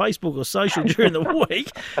was on Facebook or social during the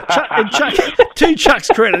week. Chuck, to Chuck's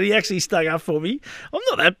credit, he actually stuck up for me. I'm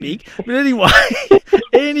not that big. But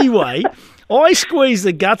anyway, I squeeze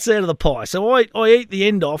the guts out of the pie. So I eat the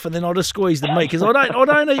end off and then I just squeeze the meat because I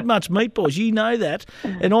don't eat much meat, boys. You know that.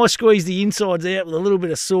 And I squeeze the insides out with a little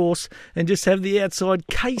bit of sauce and just have the outside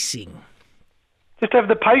casing. Just have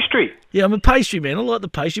the pastry. Yeah, I'm a pastry man. I like the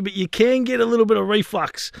pastry, but you can get a little bit of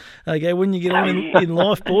reflux, okay, when you get on in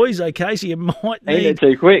life, boys, okay? So you might Ain't need... it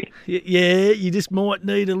too quick? Yeah, you just might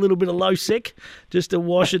need a little bit of low sec just to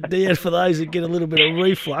wash it down for those that get a little bit of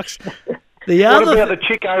reflux. What about the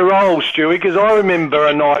Chico roll, Stewie? Because I remember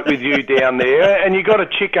a night with you down there, and you got a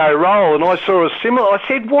Chico roll, and I saw a similar. I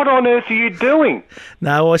said, "What on earth are you doing?"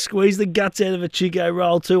 No, I squeeze the guts out of a Chico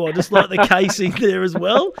roll too. I just like the casing there as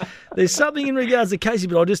well. There's something in regards to casing,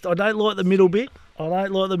 but I don't like the middle bit. What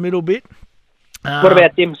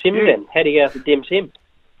about dim sim then? How do you go for dim sim?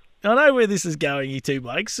 I know where this is going, you two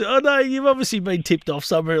blokes. I know you've obviously been tipped off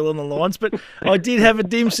somewhere along the lines, but I did have a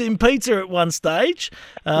dim sim pizza at one stage.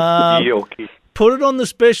 Put it on the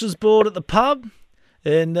specials board at the pub,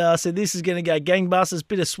 and said this is going to go gangbusters.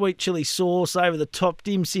 Bit of sweet chili sauce over the top.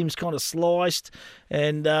 Dim sim's kind of sliced,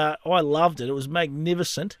 and I loved it. It was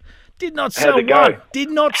magnificent. Did not sell one.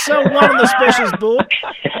 Did not sell one on the specials board.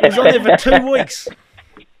 It was on there for 2 weeks.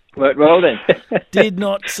 Worked well then. Did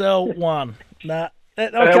not sell one. Nah. You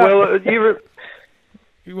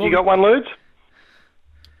got one, Ludes?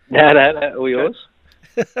 No, all yours.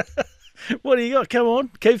 What do you got? Come on.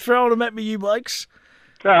 Keep throwing them at me, you blokes.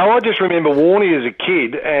 No, I just remember Warnie as a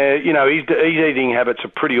kid. His eating habits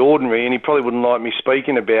are pretty ordinary, and he probably wouldn't like me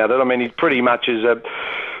speaking about it. I mean, he's pretty much as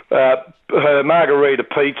a margarita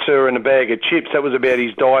pizza and a bag of chips. That was about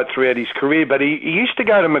his diet throughout his career. But he used to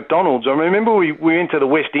go to McDonald's. I remember we went to the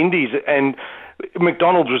West Indies, and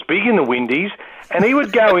McDonald's was big in the Windies, and he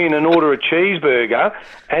would go in and order a cheeseburger,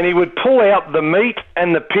 and he would pull out the meat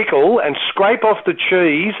and the pickle and scrape off the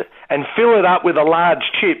cheese and fill it up with a large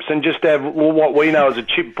chips and just have what we know as a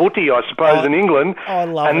chip butty, I suppose, in England. I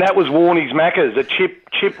love it. And that was Warnie's Macca's, a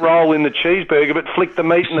chip roll in the cheeseburger, but flick the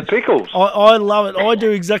meat and the pickles. I love it. I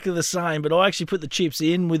do exactly the same, but I actually put the chips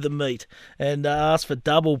in with the meat and ask for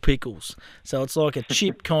double pickles. So it's like a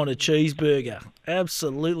chip kind of cheeseburger.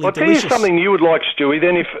 Absolutely I'll delicious. tell you something you would like, Stewie.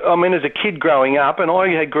 Then, as a kid growing up, and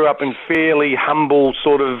I grew up in fairly humble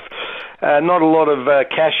sort of, not a lot of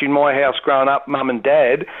cash in my house growing up, mum and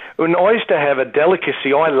dad. When I used to have a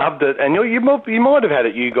delicacy, I loved it, and you might have had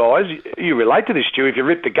it, you guys. You relate to this, Stewie, if you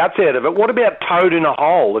rip the guts out of it. What about toad in a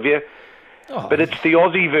hole? Have you? Oh. But it's the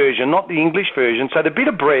Aussie version, not the English version. So the bit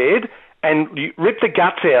of bread, and you rip the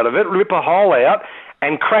guts out of it, rip a hole out,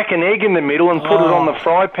 and crack an egg in the middle and put it on the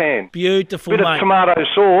fry pan. Beautiful, bit mate. Of tomato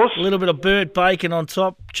sauce. A little bit of burnt bacon on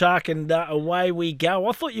top, Chuck, and away we go.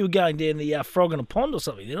 I thought you were going down the Frog in a Pond or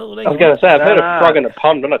something. You know? I was going to say, I've heard of Frog in a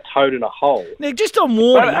Pond, not a toad in a hole. Now, just on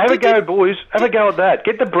warning. Have a go, boys. Have a go at that.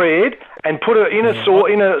 Get the bread and put it in a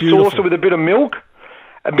saucer with a bit of milk.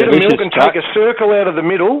 A bit of milk, and take a circle out of the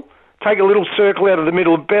middle. Take a little circle out of the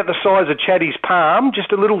middle, about the size of Chatty's palm,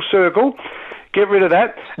 just a little circle. Get rid of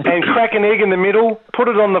that, and crack an egg in the middle, put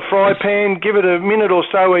it on the fry pan, give it a minute or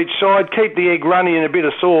so each side, keep the egg runny in a bit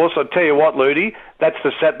of sauce. I tell you what, Ludi, that's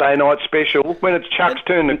the Saturday night special. When it's Chuck's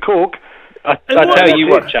turn to cook. I tell you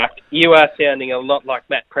what, Chuck, you are sounding a lot like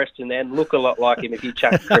Matt Preston there, and look a lot like him if you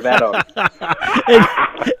chuck a cravat on.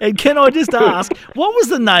 and can I just ask, what was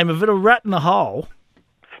the name of it, a rat in a hole?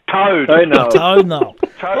 Toad. Toad in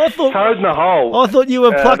the hole. I thought you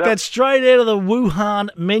would pluck that straight out of the Wuhan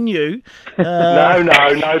menu. No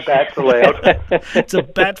bats allowed. It's a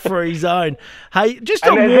bat-free zone. Hey, just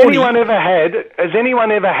and a has warning. anyone ever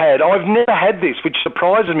had? I've never had this, which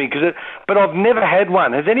surprises me, but I've never had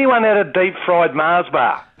one. Has anyone had a deep-fried Mars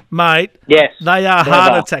bar? Mate, yes, they are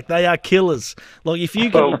heart attack. They are killers. Like if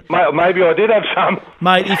you can, maybe I did have some.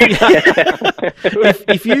 Mate,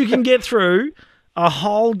 if you can get through a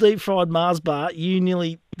whole deep-fried Mars bar, you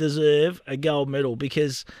nearly deserve a gold medal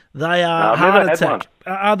because they are heart attack.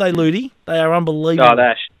 Are they, Ludi? They are unbelievable.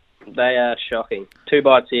 Oh, They are shocking. 2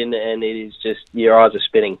 bites in, and it is just your eyes are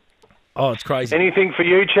spinning. Oh, it's crazy. Anything for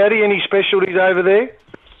you, Chatty? Any specialties over there?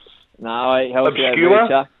 No, I eat healthy over Obscure? here,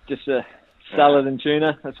 Chuck. Just a salad and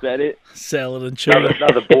tuna. That's about it. Salad and tuna.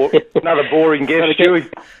 Another boring guest,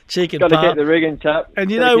 Stewie. Chicken Got to parm. keep the rig in, Chuck.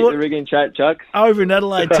 And you Gotta know keep what? the rig in shape, Chuck. Over in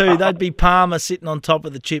Adelaide too, they'd be Palmer sitting on top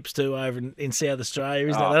of the chips too over in South Australia,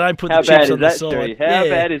 isn't it? They don't put How the chips bad on is the that, side. Stewie? How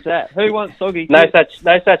bad is that? Who wants soggy No chips?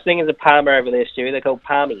 such thing as a palmer over there, Stewie. They're called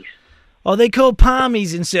palmies. Oh, they're called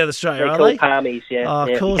palmies in South Australia, They're are called they? palmies, yeah. Oh, of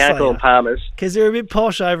yeah. course You can't they call are. them palmers. Because they're a bit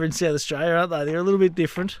posh over in South Australia, aren't they? They're a little bit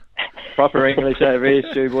different. Proper English over here,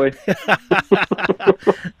 Stewie boy.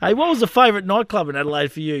 Hey, what was the favourite nightclub in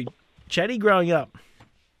Adelaide for you, Chatty, growing up?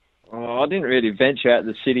 Oh, I didn't really venture out of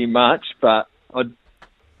the city much, but I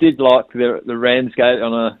did like the Ramsgate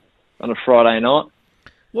on a Friday night.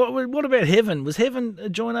 What about Heaven? Was Heaven a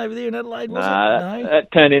joint over there in Adelaide? Was it? No.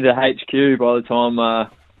 That turned into HQ by the time I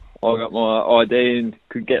got my ID and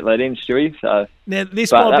could get let in, Stewie. So, Now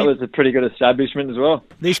this but might that be was a pretty good establishment as well.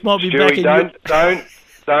 this might be back Stewie, in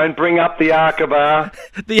don't bring up the Arkabar.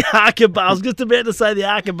 the Arkabar. I was just about to say the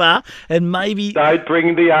Arkabar, and maybe. Don't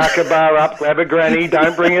bring the Arkabar up. Grab a granny.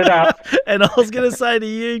 Don't bring it up. And I was going to say to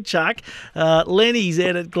you, Chuck, Lenny's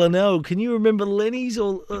out at Glenelg. Can you remember Lenny's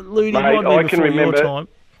or Ludi? Mate, Might be I before can remember. your time.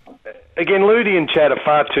 Again, Ludi and Chad are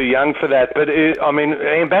far too young for that. But,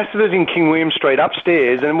 Ambassadors in King William Street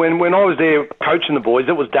upstairs, and when I was there coaching the boys,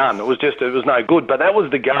 it was done. It was no good. But that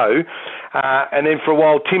was the go. And then for a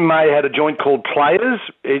while, Tim May had a joint called Players,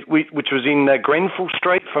 which was in Grenfell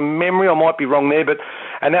Street, from memory. I might be wrong there,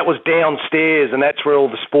 and that was downstairs, and that's where all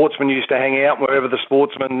the sportsmen used to hang out. Wherever the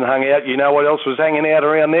sportsmen hung out, you know what else was hanging out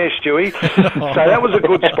around there, Stewie? So that was a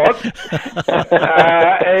good spot.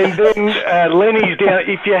 And then Lenny's down.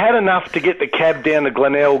 If you had enough to get the cab down to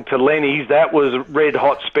Glenelg to Lenny's, that was red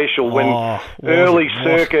hot special. When early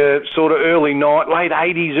night, late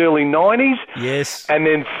 80s, early 90s. Yes. And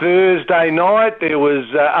then Thursday night, there was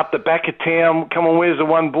up the back of town. Come on, where's the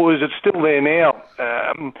one, boys? It's still there now.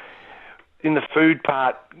 In the food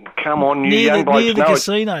part. Come on, you young blokes near the know it.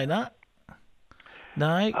 casino, no?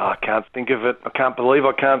 No? Oh, I can't think of it. I can't believe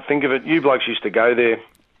I can't think of it. You blokes used to go there.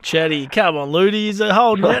 Chatty, come on, Ludi. He's a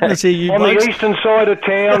whole madness here, you On blokes. the eastern side of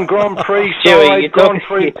town, Grand Prix Stewie, side,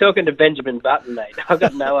 you're talking to Benjamin Button, mate. I've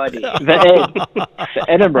got no idea.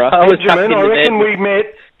 Edinburgh. I was Benjamin, tucked I into reckon bed. we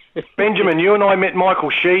met. Benjamin, you and I met Michael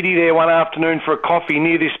Sheedy there one afternoon for a coffee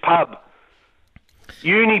near this pub.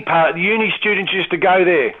 Uni students used to go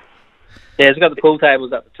there. Yeah, it's got the pool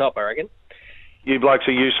tables up the top, I reckon. You blokes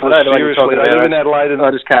are useless. I don't know what you're Seriously, talking they about. live in Adelaide. And I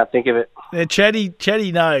just can't think of it. Now,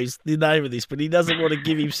 Chatty knows the name of this, but he doesn't want to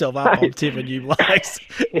give himself up on Tiffin, you blokes.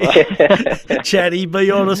 Chatty, be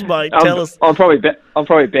honest, mate. Tell us. I'm probably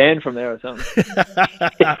banned from there or something.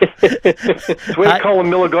 It's where Colin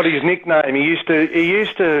Miller got his nickname. He used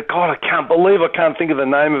to. God, I can't think of the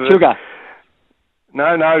name of it. Sugar.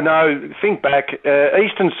 No. Think back.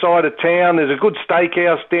 Eastern side of town, there's a good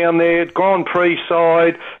steakhouse down there. Grand Prix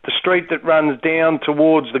side, the street that runs down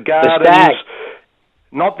towards the gardens. Stag.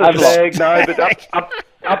 Not the Stag, no, but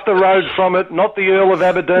up the road from it. Not the Earl of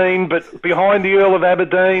Aberdeen, but behind the Earl of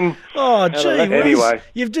Aberdeen. Oh, gee whiz. Anyway.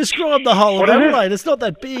 You've described the whole of What is it? Adelaide. It's not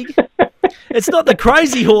that big. It's not the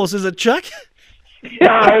Crazy Horse, is it, Chuck? No,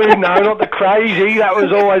 not the Crazy. That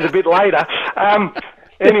was always a bit later.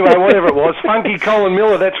 Anyway, whatever it was, Funky Colin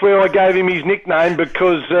Miller, that's where I gave him his nickname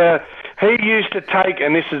because he used to take,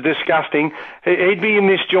 and this is disgusting, he'd be in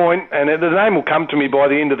this joint, and the name will come to me by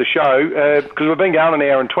the end of the show because we've been going an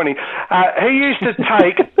hour and 20. He used to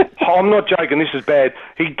take, I'm not joking, this is bad,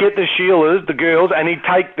 he'd get the Sheilas, the girls, and he'd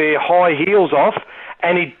take their high heels off,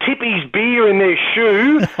 and he'd tip his beer in their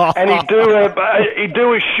shoe, and he'd do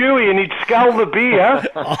a shoey, and he'd scull the beer,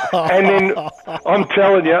 and then I'm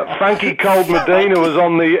telling you, Funky Cold Medina was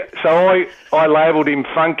on the. So I labelled him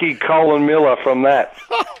Funky Colin Miller from that.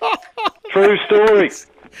 True story.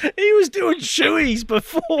 He was doing shoeies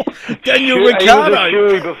before Daniel He was a Ricciardo.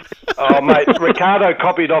 shoey oh, mate, Ricardo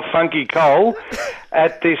copied off Funky Cole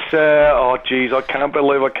at this. I can't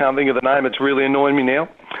believe I can't think of the name. It's really annoying me now.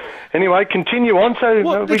 Anyway, continue on. So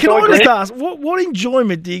Can I just ask, what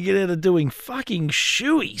enjoyment do you get out of doing fucking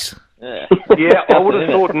shoeies? Yeah, I would have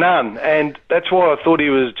thought none, and that's why I thought he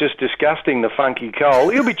was just disgusting, the Funky Cole.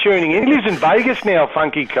 He'll be tuning in. He lives in Vegas now,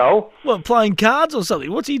 Funky Cole. What, playing cards or something?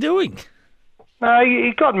 What's he doing? No,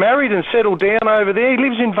 he got married and settled down over there. He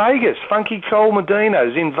lives in Vegas. Funky Cole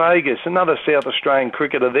Medina's in Vegas. Another South Australian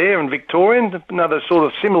cricketer there, and Victorian. Another sort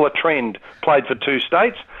of similar trend. Played for two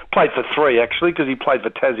states. Played for 3, actually, because he played for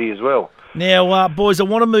Tassie as well. Now, boys, I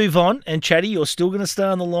want to move on, and Chatty, you're still going to stay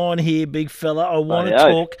on the line here, big fella. I want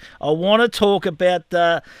to talk about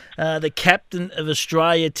the captain of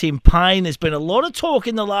Australia, Tim Payne. There's been a lot of talk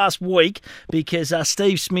in the last week because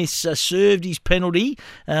Steve Smith served his penalty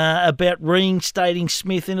about reinstating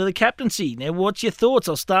Smith into the captaincy. Now, what's your thoughts?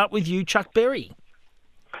 I'll start with you, Chuck Berry.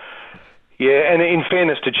 Yeah, and in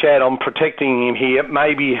fairness to Chad, I'm protecting him here.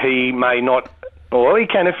 Maybe he may not. Well, he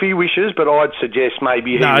can if he wishes, but I'd suggest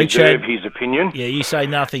maybe he reserve his opinion. Yeah, you say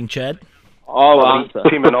nothing, Chad. I'll answer.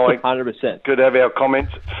 Tim and I 100%. could have our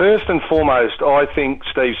comments. First and foremost, I think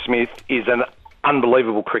Steve Smith is an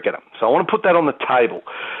unbelievable cricketer. So I want to put that on the table.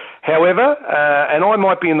 However, and I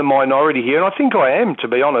might be in the minority here, and I think I am, to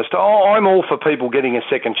be honest, I'm all for people getting a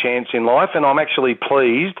second chance in life, and I'm actually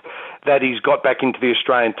pleased that he's got back into the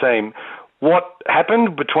Australian team. What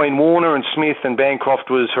happened between Warner and Smith and Bancroft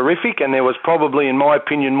was horrific, and there was probably, in my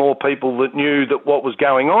opinion, more people that knew that what was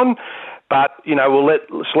going on. But, we'll let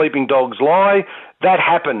sleeping dogs lie. That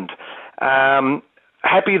happened.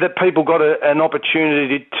 Happy that people got an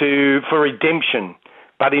opportunity for redemption,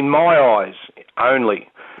 but in my eyes only.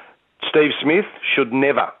 Steve Smith should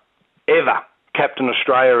never, ever captain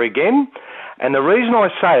Australia again. And the reason I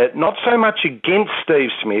say it, not so much against Steve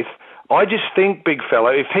Smith, I just think, big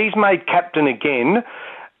fella, if he's made captain again,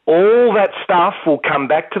 all that stuff will come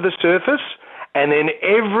back to the surface, and then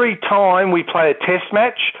every time we play a test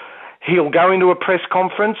match, he'll go into a press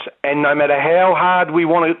conference, and no matter how hard we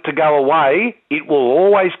want it to go away, it will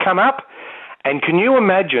always come up. And can you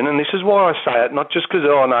imagine, and this is why I say it, not just because,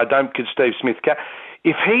 don't give Steve Smith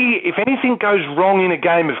if anything goes wrong in a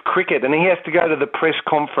game of cricket and he has to go to the press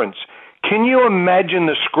conference, can you imagine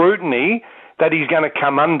the scrutiny that he's going to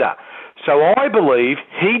come under? So I believe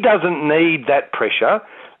he doesn't need that pressure.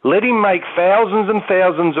 Let him make thousands and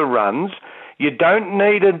thousands of runs. You don't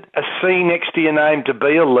need a C next to your name to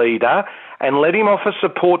be a leader, and let him offer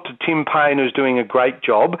support to Tim Payne, who's doing a great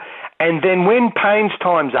job. And then when Payne's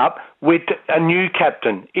time's up with a new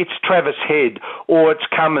captain, it's Travis Head or it's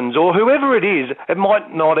Cummins or whoever it is, it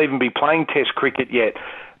might not even be playing Test cricket yet.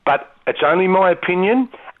 But it's only my opinion,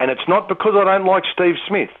 and it's not because I don't like Steve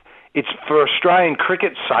Smith. It's for Australian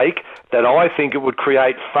cricket's sake that I think it would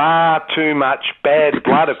create far too much bad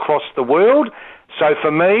blood across the world. So for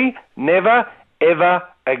me, never, ever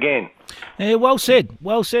again. Yeah, well said,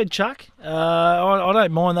 Chuck. I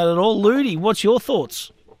don't mind that at all. Ludi, what's your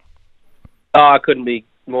thoughts? I couldn't be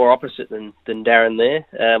more opposite than Darren there.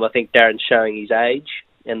 I think Darren's showing his age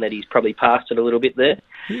and that he's probably passed it a little bit there.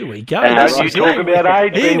 Here we go. You talk about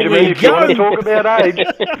age, Benjamin, if you want to talk about age.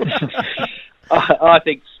 I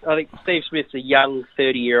think Steve Smith's a young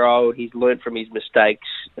 30-year-old. He's learnt from his mistakes.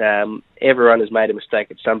 Everyone has made a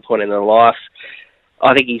mistake at some point in their life.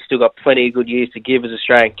 I think he's still got plenty of good years to give as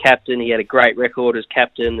Australian captain. He had a great record as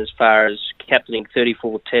captain as far as captaining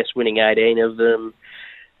 34 tests, winning 18 of them.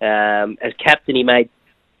 As captain, he made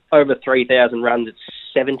over 3,000 runs at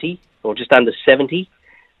 70, or just under 70.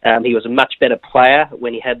 He was a much better player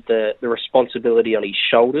when he had the responsibility on his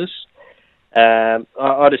shoulders.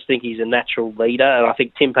 I just think he's a natural leader, and I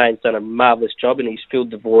think Tim Payne's done a marvellous job, and he's filled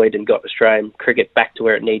the void and got Australian cricket back to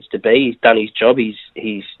where it needs to be. He's done his job. He's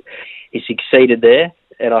succeeded there,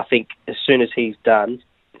 and I think as soon as he's done,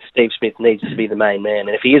 Steve Smith needs to be the main man. And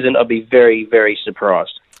if he isn't, I'd be very, very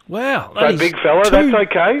surprised. Wow, so big fella, that's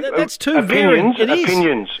okay. That's two opinions.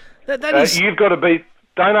 Opinions. That is. You've got to be.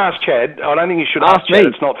 Don't ask Chad. I don't think you should ask Chad.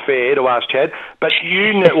 It's not fair to ask Chad. But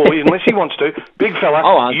unless he wants to, big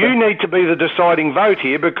fella, you need to be the deciding vote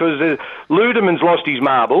here because Ludeman's lost his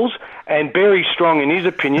marbles and Berry's strong in his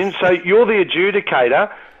opinion. So you're the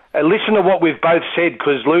adjudicator. Listen to what we've both said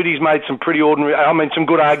because Ludy's made some some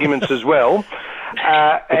good arguments as well.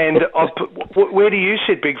 Where do you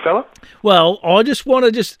sit, big fella? Well, I just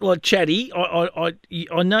want to Chatty.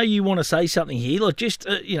 I know you want to say something here. Just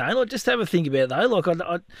have a think about it,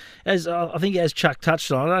 though. I think as Chuck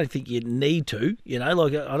touched on, I don't think you need to. I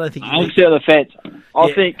don't think. I'll sit on the fence.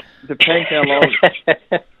 I think depends how long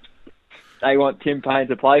they want Tim Payne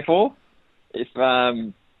to play for. If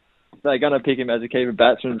they're going to pick him as a keeper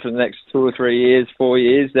batsman for the next 2 or 3 years, 4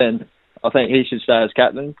 years, then I think he should stay as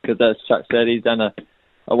captain because, as Chuck said, he's done a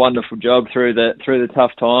wonderful job through the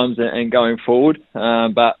tough times and going forward.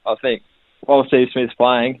 But I think while Steve Smith's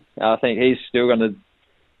playing, I think he's still going to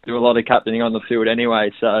do a lot of captaining on the field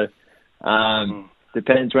anyway. So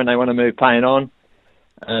depends when they want to move Payne on.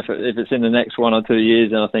 If it's in the next 1 or 2 years,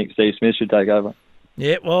 then I think Steve Smith should take over.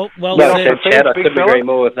 Yeah, well said, Chad. I couldn't agree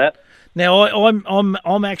more with that. Now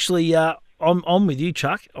I'm actually I'm with you,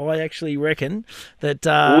 Chuck. I actually reckon that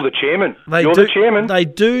the chairman. You're the chairman. They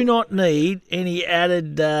do not need any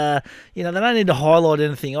added. They don't need to highlight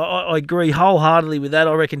anything. I agree wholeheartedly with that.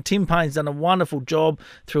 I reckon Tim Payne's done a wonderful job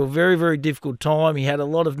through a very, very difficult time. He had a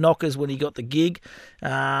lot of knockers when he got the gig,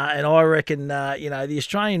 and I reckon the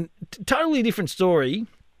Australian totally different story.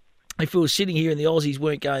 If we were sitting here and the Aussies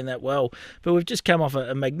weren't going that well, but we've just come off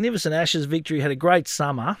a magnificent Ashes victory, had a great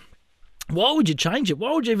summer. Why would you change it?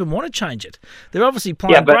 Why would you even want to change it? They're obviously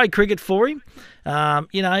playing great cricket for him,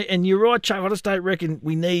 and you're right, Chuck. I just don't reckon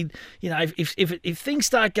we need, if things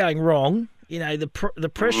start going wrong,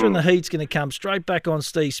 the pressure and the heat's going to come straight back on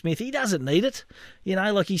Steve Smith. He doesn't need it,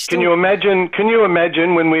 he's still. Can you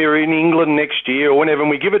imagine when we're in England next year or whenever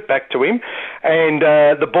we give it back to him, and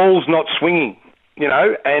the ball's not swinging,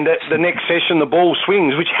 and at the next session the ball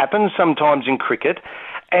swings, which happens sometimes in cricket.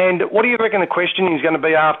 And what do you reckon the questioning is going to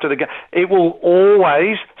be after the game? It will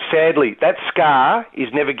always, sadly, that scar is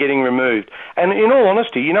never getting removed. And in all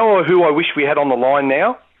honesty, you know who I wish we had on the line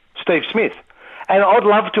now? Steve Smith. And I'd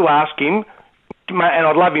love to ask him, and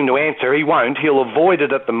I'd love him to answer. He won't. He'll avoid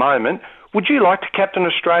it at the moment. Would you like to captain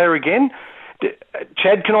Australia again?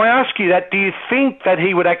 Chad, can I ask you that? Do you think that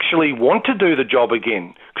he would actually want to do the job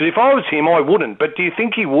again? Because if I was him, I wouldn't. But do you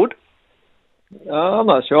think he would? I'm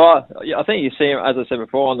not sure. I think you see him, as I said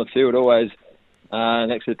before, on the field always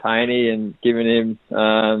next to Paney and giving him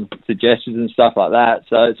suggestions and stuff like that.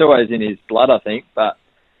 So it's always in his blood, I think. But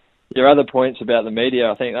your other points about the media,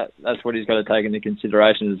 I think that's what he's got to take into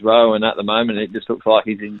consideration as well. And at the moment, it just looks like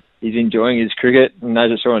he's enjoying his cricket. And as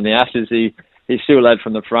I saw in the Ashes, he still led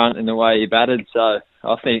from the front in the way he batted. So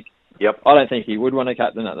I think. Yep. I don't think he would want a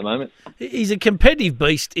captain at the moment. He's a competitive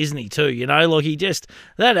beast, isn't he, too?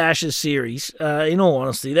 That Ashes series, in all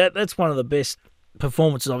honesty, that's one of the best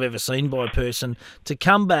performances I've ever seen by a person. To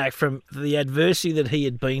come back from the adversity that he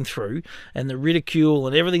had been through and the ridicule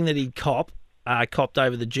and everything that he'd copped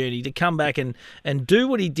over the journey, to come back and do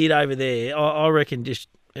what he did over there, I reckon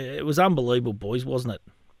it was unbelievable, boys, wasn't it?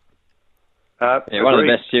 One of the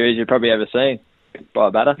best series you've probably ever seen. By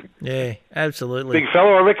a batter. Yeah, absolutely. Big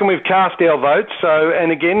fella, I reckon we've cast our votes. So,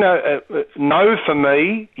 and again, no for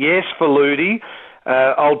me, yes for Ludi.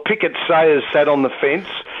 Old Pickett Sayers sat on the fence.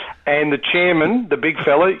 And the chairman, the big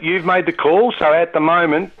fella, you've made the call. So at the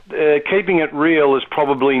moment, keeping it real is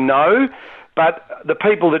probably no. But the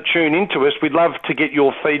people that tune into us, we'd love to get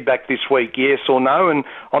your feedback this week, yes or no, and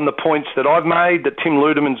on the points that I've made, that Tim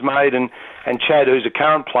Ludeman's made, and Chad, who's a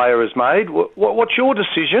current player, has made. What's your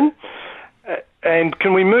decision? And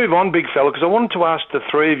can we move on, big fella? Because I wanted to ask the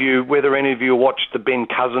three of you whether any of you watched the Ben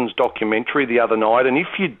Cousins documentary the other night. And if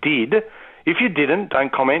you didn't,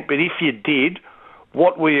 don't comment. But if you did,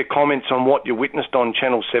 what were your comments on what you witnessed on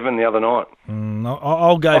Channel 7 the other night?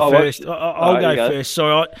 I'll go first. I'll go first.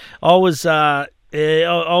 So I was, I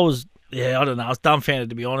don't know. I was dumbfounded,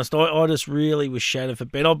 to be honest. I just really was shattered for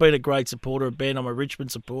Ben. I've been a great supporter of Ben. I'm a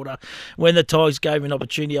Richmond supporter. When the Tigers gave me an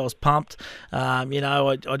opportunity, I was pumped.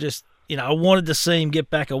 I wanted to see him get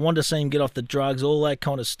back. I wanted to see him get off the drugs, all that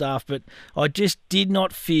kind of stuff. But I just did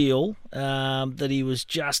not feel that he was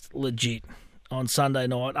just legit on Sunday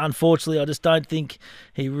night. Unfortunately, I just don't think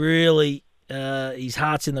he really, his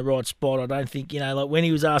heart's in the right spot. I don't think, when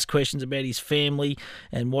he was asked questions about his family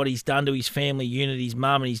and what he's done to his family unit, his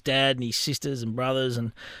mum and his dad and his sisters and brothers.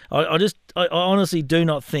 And I honestly do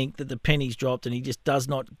not think that the penny's dropped and he just does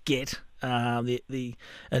not get the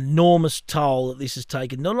enormous toll that this has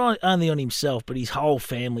taken, not only on himself, but his whole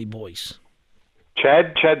family, boys.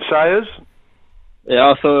 Chad Sayers?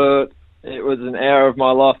 Yeah, I thought it was an hour of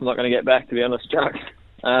my life I'm not going to get back, to be honest, Chuck.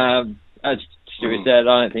 As Stuart said,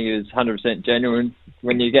 I don't think it was 100% genuine.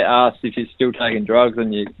 When you get asked if you're still taking drugs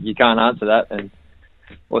and you can't answer that, then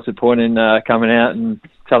what's the point in coming out and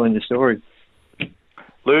telling the story?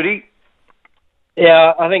 Ludi?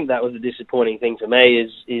 Yeah, I think that was a disappointing thing for me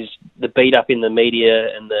is the beat up in the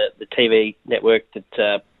media and the TV network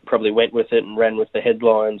that probably went with it and ran with the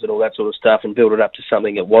headlines and all that sort of stuff and built it up to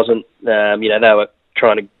something it wasn't. They were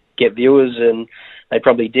trying to get viewers and they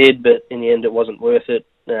probably did, but in the end it wasn't worth it.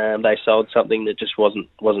 They sold something that just wasn't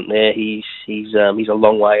there. He's a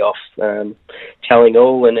long way off telling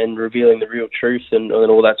all and revealing the real truth and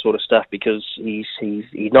all that sort of stuff because he's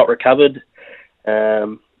not recovered.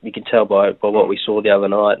 You can tell by what we saw the other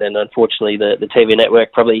night, and unfortunately, the TV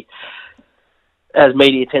network probably, as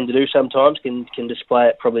media tend to do sometimes, can display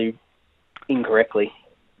it probably incorrectly.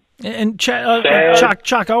 And Chuck,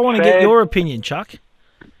 I want to get your opinion, Chuck.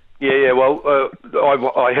 Yeah. Well,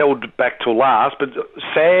 I held back till last, but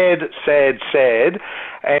sad.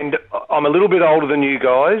 And I'm a little bit older than you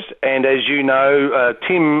guys, and as you know,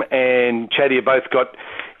 Tim and Chaddy have both got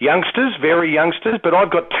youngsters, very youngsters, but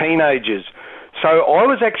I've got teenagers. So I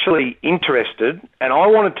was actually interested, and I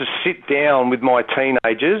wanted to sit down with my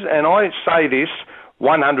teenagers, and I say this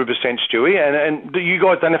 100%, Stewie, and you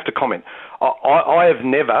guys don't have to comment. I've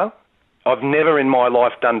never in my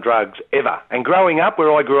life done drugs, ever. And growing up,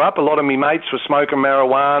 where I grew up, a lot of me mates were smoking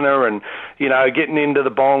marijuana and, getting into the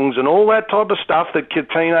bongs and all that type of stuff that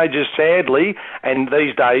teenagers, sadly, and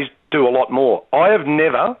these days, do a lot more. I have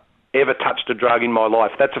never ever touched a drug in my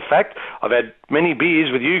life. That's a fact. I've had many beers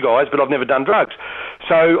with you guys, but I've never done drugs.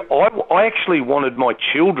 So I actually wanted my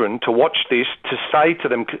children to watch this, to say to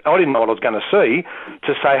them, I didn't know what I was going to see,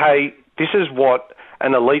 to say, hey, this is what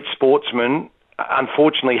an elite sportsman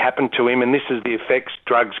unfortunately happened to him, and this is the effects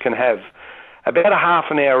drugs can have. About a half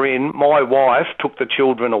an hour in, my wife took the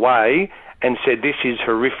children away and said, this is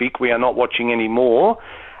horrific, we are not watching anymore.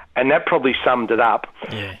 And that probably summed it up.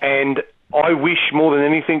 Yeah. And I wish more than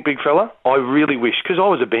anything, big fella, I really wish, because I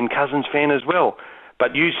was a Ben Cousins fan as well.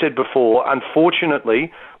 But you said before,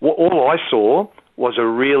 unfortunately, all I saw was a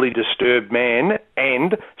really disturbed man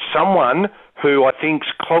and someone who I think's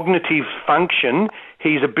cognitive function,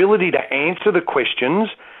 his ability to answer the questions,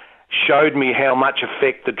 showed me how much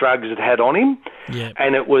effect the drugs had on him. Yeah.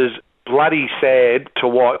 And it was bloody sad to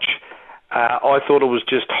watch. I thought it was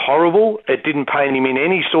just horrible. It didn't paint him in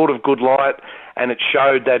any sort of good light, and it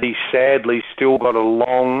showed that he sadly still got a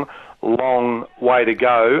long, long way to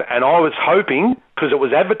go. And I was hoping, because it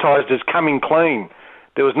was advertised as coming clean,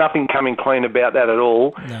 there was nothing coming clean about that at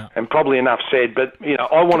all. No. And probably enough said, but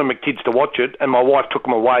I wanted my kids to watch it, and my wife took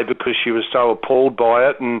them away because she was so appalled by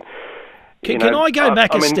it. And Can I go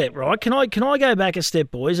back a step, right? Can I go back a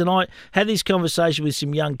step, boys? And I had this conversation with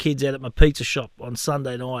some young kids out at my pizza shop on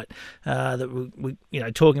Sunday night that we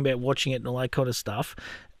talking about watching it and all that kind of stuff.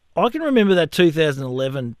 I can remember that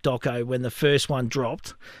 2011 doco when the first one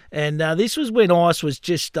dropped, and this was when Ice was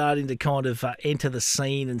just starting to kind of enter the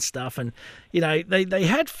scene and stuff. And they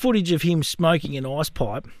had footage of him smoking an ice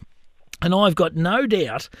pipe. And I've got no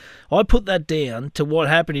doubt I put that down to what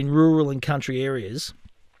happened in rural and country areas,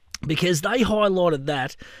 because they highlighted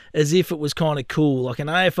that as if it was kind of cool. Like an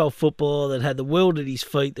AFL footballer that had the world at his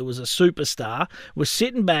feet, that was a superstar, was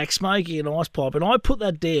sitting back smoking an ice pipe. And I put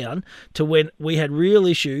that down to when we had real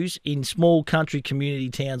issues in small country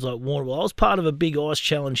community towns like Warrnambool. I was part of a big ice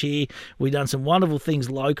challenge here. We'd done some wonderful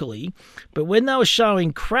things locally. But when they were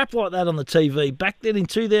showing crap like that on the TV, back then in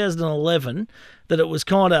 2011, that it was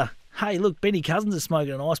kind of, hey, look, Benny Cousins is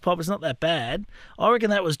smoking an ice pipe, it's not that bad. I reckon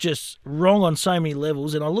that was just wrong on so many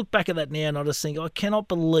levels, and I look back at that now and I just think, I cannot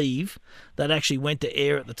believe that actually went to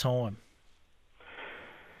air at the time.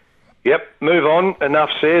 Yep, move on,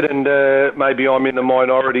 enough said, and maybe I'm in the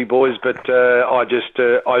minority, boys, but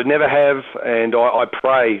I never have, and I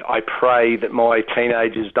pray that my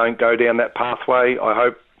teenagers don't go down that pathway. I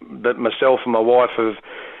hope that myself and my wife have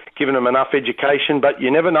given them enough education, but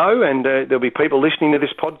you never know, and there'll be people listening to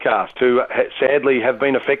this podcast who sadly have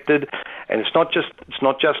been affected, and it's not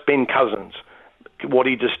just Ben Cousins. What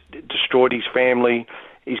he just destroyed his family.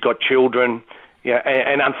 He's got children,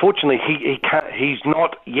 and unfortunately he's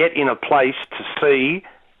not yet in a place to see,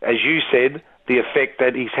 as you said, the effect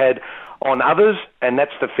that he's had on others. And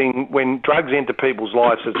that's the thing, when drugs enter people's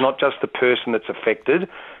lives, it's not just the person that's affected,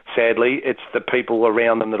 sadly, it's the people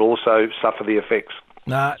around them that also suffer the effects.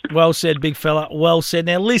 Nah, well said, big fella. Well said.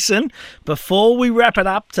 Now, listen, before we wrap it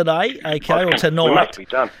up today, or tonight, we must be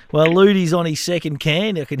done. Well, Ludy's on his second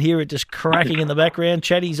can. I can hear it just cracking in the background.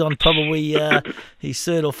 Chatty's on probably his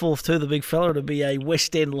third or fourth too, the big fella. It'll be a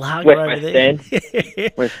West End lager over there.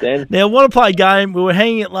 West End. Now, want to play a game. We were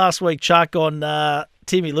hanging it last week, Chuck, on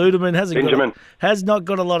Timmy Ludeman. Has not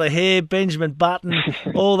got a lot of hair. Benjamin Button,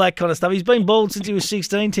 all that kind of stuff. He's been bald since he was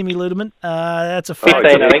 16, Timmy Ludeman. That's a fact.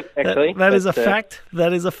 15, I think, actually. That is a fact.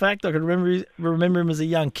 That is a fact. I can remember him as a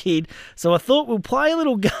young kid. So I thought we'll play a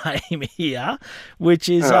little game here, which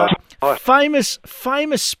is famous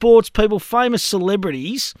sports people, famous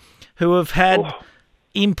celebrities who have had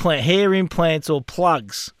hair implants or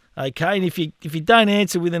plugs. Okay, and if you don't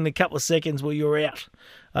answer within a couple of seconds, well, you're out.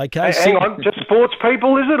 Okay, hang on, just sports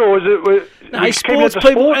people, is it, or is it? No, sports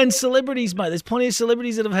people and celebrities, mate. There's plenty of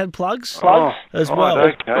celebrities that have had plugs as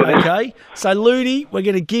well. Okay, so Ludy, we're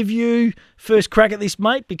going to give you first crack at this,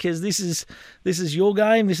 mate, because this is your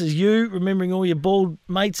game. This is you remembering all your bald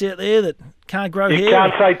mates out there that can't grow hair. You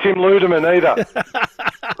can't say Tim Ludeman either.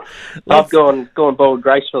 I've gone bald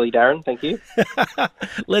gracefully, Darren. Thank you.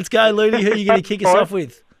 Let's go, Ludy. Who are you going to kick us off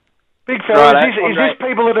with? Big fella, is this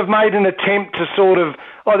people that have made an attempt to sort of...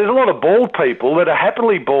 Oh, there's a lot of bald people that are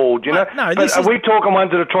happily bald, you know? No, but are we talking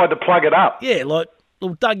ones that have tried to plug it up? Yeah, like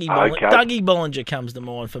Well, Dougie Bollinger comes to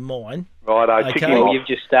mind for mine. Righto, Okay. ticking Well, off you've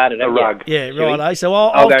just started the haven't you? rug. Yeah, Should we? righto. So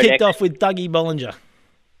I'll I've go kicked next. off with Dougie Bollinger.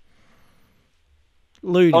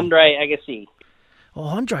 Ludi. Andre Agassi. Oh,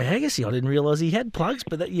 Andre Agassi. I didn't realise he had plugs,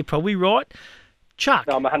 but you're probably right. Chuck.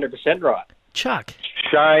 No, I'm 100% right. Chuck.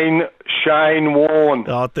 Shane Warne.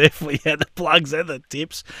 Oh, definitely had the plugs and the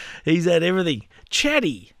tips. He's had everything.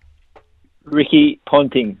 Chatty. Ricky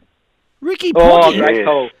Ponting. Ricky Oh, Ponting. great Yeah.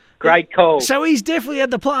 call. Great call. So he's definitely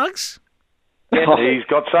had the plugs. He's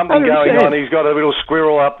got something going 100%. on. He's got a little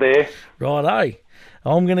squirrel up there. Righto.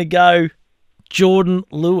 I'm going to go Jordan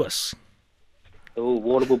Lewis. Oh,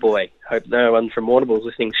 Warrnambool boy. Hope no one from Warrnambool's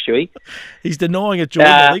listening, Stewie. He's denying it,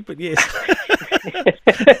 Jordan, I think, but yes.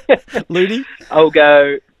 Ludi? I'll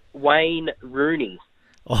go Wayne Rooney.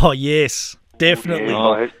 Oh, yes. Definitely. Yeah,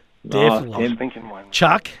 Oh. Definitely. I was thinking one.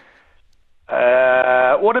 Chuck?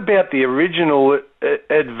 What about the original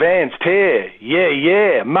advanced hair?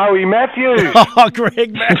 Yeah. Moe Matthews. Oh,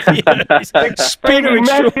 Greg Matthews. Spinner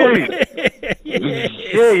extraordinaire. Yes.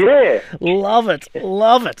 Yeah. Love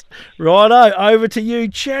it. Righto, over to you,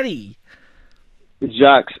 Chatty.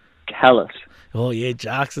 Jacques Callis. Oh, yeah,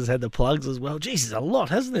 Jarks has had the plugs as well. Jeez, there's a lot,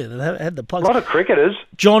 hasn't there, that have had the A plugs. lot of cricketers.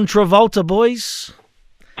 John Travolta, boys.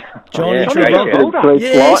 Johnny Yeah, Travolta. Blue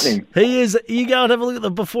Yes, Lightning. he is. You go and have a look at the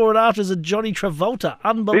before and afters of Johnny Travolta.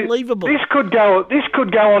 Unbelievable. This could go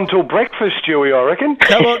on till breakfast, Stewie, I reckon.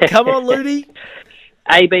 Come on, Ludi.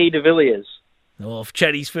 AB de Villiers. Oh,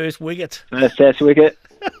 Chatty's first wicket. First Test wicket.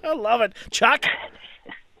 I love it. Chuck.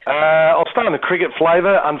 I'll stay on the cricket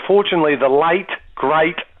flavour. Unfortunately, the late,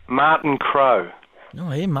 great Martin Crowe.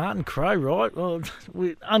 Oh, yeah, Martin Crowe, right? Well,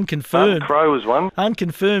 Martin unconfirmed. Crowe was one.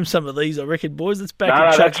 Unconfirmed some of these, I reckon, boys. Let's back No,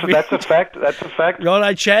 in Chuck's that's a fact. That's a fact.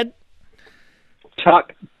 Righto, Chad.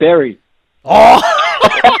 Chuck Berry.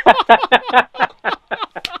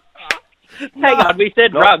 Hang on, we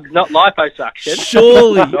said rugs, not liposuction.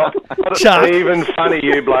 Surely. Not Chuck. even funny,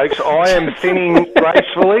 you blokes. I am thinning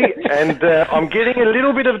gracefully, and I'm getting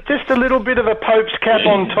just a little bit of a Pope's cap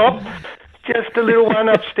on top. Just a little one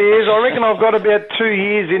upstairs. I reckon I've got about 2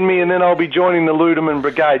 years in me, and then I'll be joining the Ludeman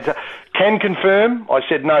Brigade. Can confirm. I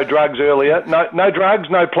said no drugs earlier. No drugs,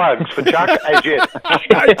 no plugs for Chuck as yet.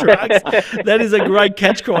 No drugs. That is a great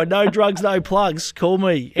catch cry. No drugs, no plugs. Call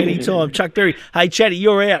me anytime. Chuck Berry. Hey, Chatty,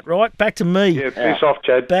 you're out, right? Back to me. Yeah, piss off,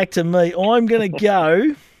 Chad. Back to me. I'm going to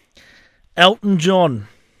go Elton John.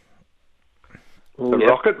 The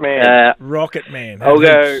Rocket Man. Rocket Man. I'll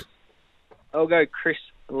go Chris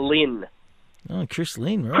Lynn. Oh, Chris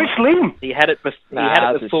Lynn, right? Chris Lim. He had it, that's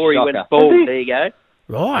a before he went shocker. bald. Is he? There you go.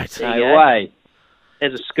 Right. There you No go. way.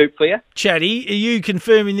 There's a scoop for you. Chatty, are you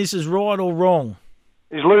confirming this is right or wrong?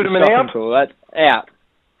 Is Ludeman Shocking out? call. That's out.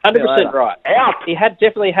 100% right. Out. He had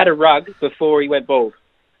definitely had a rug before he went bald.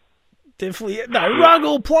 Definitely. No, rug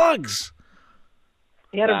or plugs.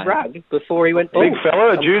 He had No. a rug before he went bald. Big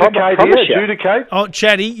fella, adjudicate promise here. you. Adjudicate. Oh,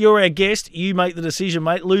 Chatty, you're our guest. You make the decision,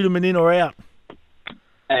 mate. Ludeman in or out?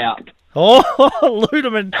 Out. Oh,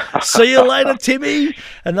 Ludeman. See you later, Timmy.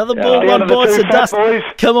 Another ball, Down one to the bites two the fat dust. boys.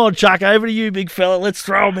 Come on, Chuck. Over to you, big fella. Let's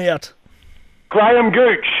throw him out. Graham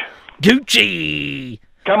Gooch. Gucci.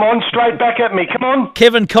 Come on, straight back at me. Come on.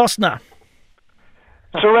 Kevin Costner.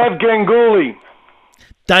 Sarav Ganguly.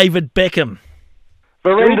 David Beckham.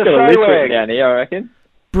 Verinda We've got a list written Sehwag. down here, I reckon.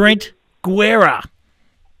 Brent Guerra.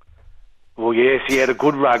 Well, yes, he had a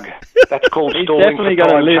good rug. That's called He's stalling for definitely got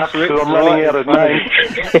a time, list Chuck, written so I'm running out of right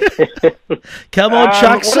names. Come on,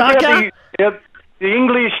 Chuck what about Sucker. the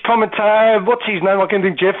English commentator, what's his name? I can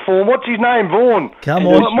think Jeff Vaughan. What's his name? Vaughan. Come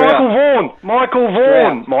Andrew on. Michael Vaughan. Michael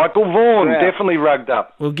Vaughan. Stroud. Michael Vaughan. Stroud. Definitely rugged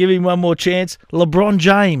up. We'll give him one more chance. LeBron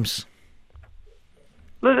James.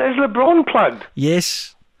 Has LeBron plugged?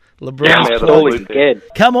 Yes. Yeah, LeBron's that's plugged. all Always again.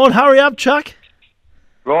 Come on, hurry up, Chuck.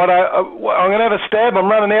 Right, I'm going to have a stab. I'm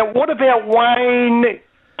running out. What about Wayne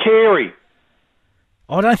Carey?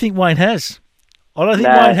 I don't think Wayne has. I don't think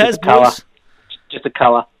Nah, Wayne has, just a colour. boys. Just a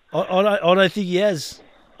colour. I don't think he has.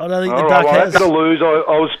 I don't think All the right, Duck well, I has. had to lose.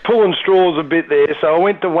 I was pulling straws a bit there, so I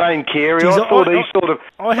went to Wayne Carey. Jeez, I thought he sort of...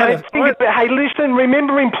 I Hey, listen,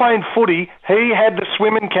 remember him playing footy? He had the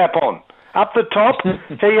swimming cap on. Up the top,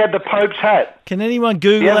 he had the Pope's hat. Can anyone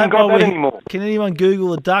Google He hasn't that? got while that we- anymore. Can anyone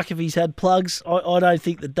Google the Duck if he's had plugs? I don't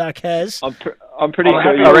think the Duck has. I'm pretty I'm sure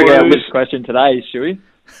happy you to read lose. this question today, Stewie.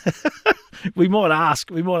 We might ask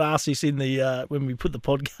this in the when we put the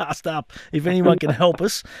podcast up. If anyone can help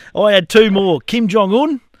us. I had two more. Kim Jong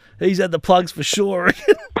Un, he's had the plugs for sure.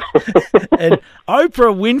 And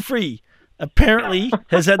Oprah Winfrey apparently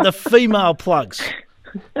has had the female plugs.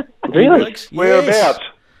 Really? Plugs? Yes. Whereabouts?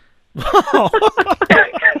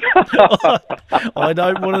 I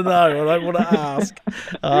don't want to know. I don't want to ask.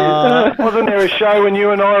 Wasn't there a show when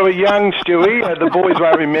you and I were young, Stewie? The boys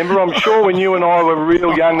won't remember. I'm sure when you and I were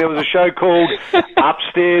real young, there was a show called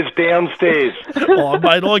Upstairs, Downstairs. Oh,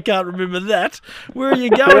 mate, I can't remember that. Where are you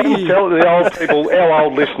going here? Tell the old people, our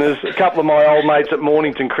old listeners, a couple of my old mates at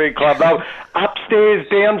Mornington Cricket Club, they were upstairs,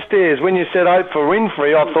 downstairs. When you said hope for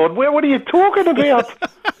Winfrey, I thought, well, what are you talking about?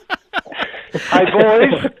 Hey,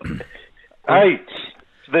 boys. Hey,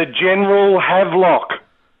 the General Havelock.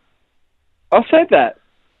 I said that.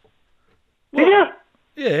 Did you?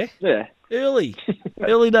 Yeah, Yeah. early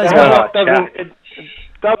days. The Havelock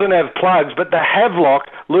doesn't have plugs, but the Havelock,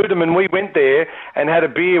 Ludeman, we went there and had a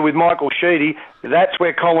beer with Michael Sheedy. That's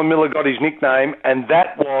where Colin Miller got his nickname, and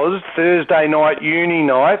that was Thursday night, uni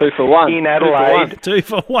night 2 for 1. in Adelaide. 2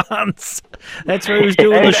 for 1s. That's where he was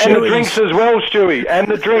doing the And the shoeies. drinks as well, Stewie, and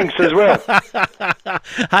the drinks as well.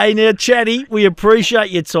 Hey, now, Chatty, we appreciate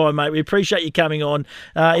your time, mate. We appreciate you coming on.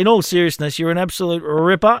 In all seriousness, you're an absolute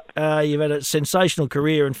ripper. You've had a sensational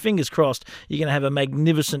career, and fingers crossed you're going to have a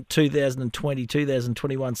magnificent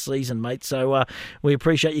 2020-2021 season, mate. So we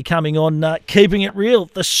appreciate you coming on, Keeping It Real,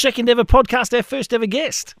 the second ever podcast, our first ever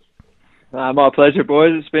guest. My pleasure,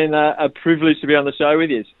 boys. It's been a privilege to be on the show with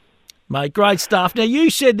you. Mate, great stuff. Now, you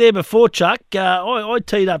said there before, Chuck, I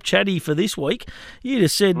teed up Chatty for this week. You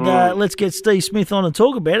just said, let's get Steve Smith on and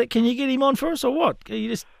talk about it. Can you get him on for us or what? Are you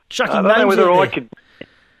just chucking I don't know names whether out I there? could...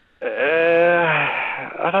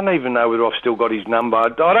 I don't even know whether I've still got his number. I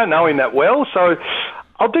don't know him that well, so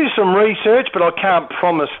I'll do some research, but I can't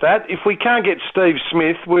promise that. If we can't get Steve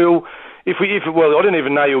Smith, well, I didn't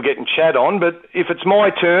even know you were getting Chad on, but if it's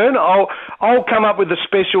my turn, I'll come up with a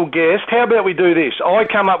special guest. How about we do this? I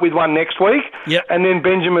come up with one next week, Yep. and then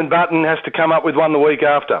Benjamin Button has to come up with one the week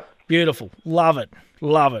after. Beautiful. Love it.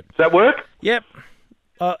 Love it. Does that work? Yep.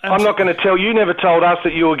 I'm not going to tell you. Never told us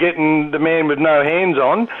that you were getting the man with no hands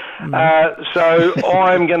on. So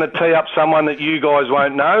I'm going to tee up someone that you guys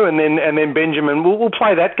won't know, and then Benjamin. We'll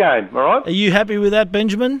play that game. All right. Are you happy with that,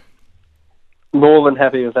 Benjamin? More than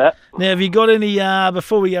happy with that. Now, have you got any,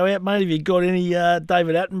 before we go out, mate, have you got any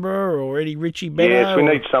David Attenborough or any Richie Benaud? Yes, we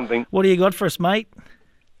need something. What do you got for us, mate?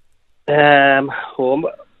 Well,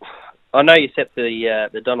 I know you set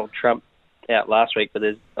the Donald Trump out last week, but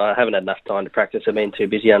I haven't had enough time to practice. I've been too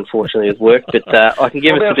busy, unfortunately, with work. But I can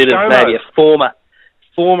give us a bit of maybe a former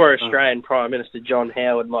Australian Prime Minister John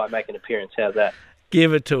Howard might make an appearance. How's that?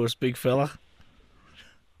 Give it to us, big fella.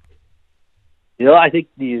 You know, I think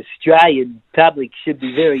the Australian public should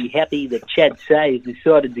be very happy that Chad Say has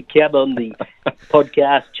decided to come on the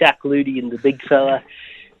podcast. Chuck Ludi and the big fella,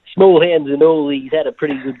 small hands and all, he's had a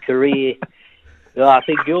pretty good career. I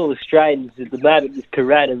think all Australians at the moment with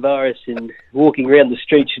coronavirus and walking around the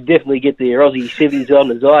streets should definitely get their Aussie civvies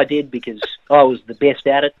on as I did, because I was the best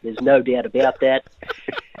at it. There's no doubt about that.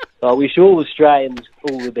 I wish all Australians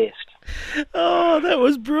all the best. Oh, that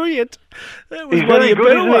was brilliant. That was He's one of very your good,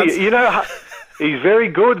 better isn't ones. he? You know, he's very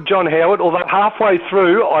good, John Howard, although halfway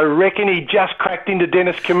through, I reckon he just cracked into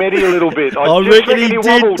Dennis Cometti a little bit. I reckon he did.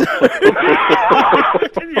 wobbled.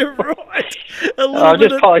 You're right. A little I've bit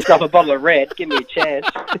just of- polished up a bottle of red. Give me a chance.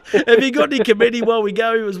 Have you got any committee while we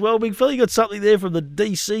go as well, big fella? You got something there from the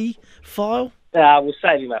DC file? We'll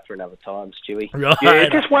save him up for another time, Stewie. Right. Yeah,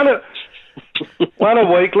 just one a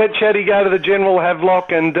week. Let Chatty go to the General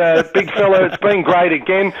Havelock, and big fella, it's been great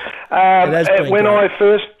again. It has been when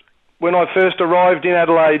great. When I first arrived in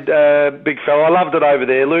Adelaide, big fella, I loved it over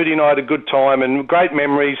there. Ludi and I had a good time and great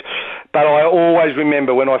memories. But I always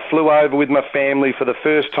remember when I flew over with my family for the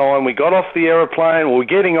first time, we got off the aeroplane, we were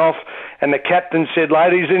getting off, and the captain said,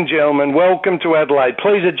 "Ladies and gentlemen, welcome to Adelaide.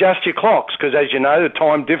 Please adjust your clocks," because as you know, the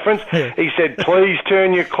time difference. He said, "Please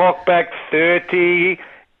turn your clock back 30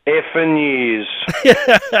 effing years."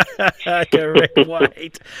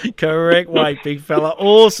 Correct weight, big fella.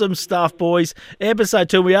 Awesome stuff, boys. Episode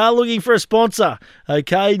 2. We are looking for a sponsor.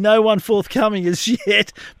 Okay, no one forthcoming as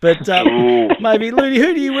yet, but maybe Ludi.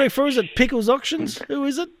 Who do you work for? Is it Pickles Auctions? Who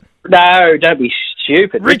is it? No, don't be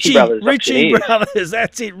stupid. Richie Brothers. Richie Auctioneers. Brothers.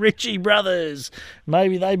 That's it, Richie Brothers.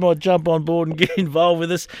 Maybe they might jump on board and get involved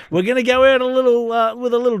with us. We're going to go out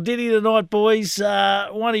with a little ditty tonight, boys.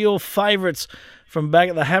 One of your favourites from back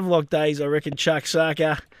at the Havelock days, I reckon, Chuck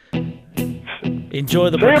Sarker. Enjoy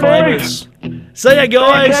the See ya, Proclaimers. See ya,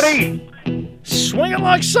 guys. Chatty, Swing it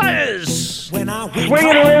like sayers. When I wake swinging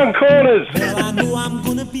up, around corners. well, I know I'm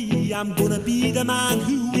gonna be the man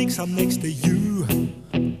who wakes up next to you.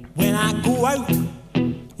 When I go out,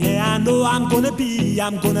 yeah, I know I'm gonna be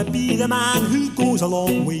the man who goes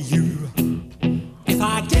along with you. If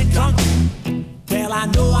I get drunk, well, Well, I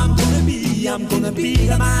know I'm gonna be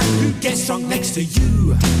the man who gets drunk next to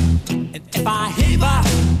you. And if I heaver,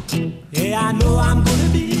 yeah, I know I'm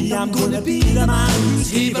gonna be the man who's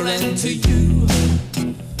heavering to you.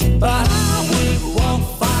 But I would walk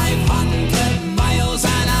 500 miles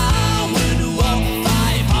and I would walk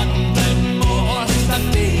 500 more to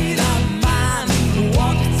be the man who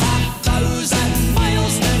walked 1,000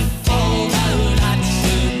 miles to fall down at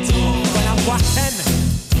your door. When I'm walking,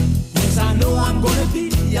 yes, I know I'm gonna be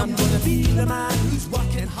the man who's walking.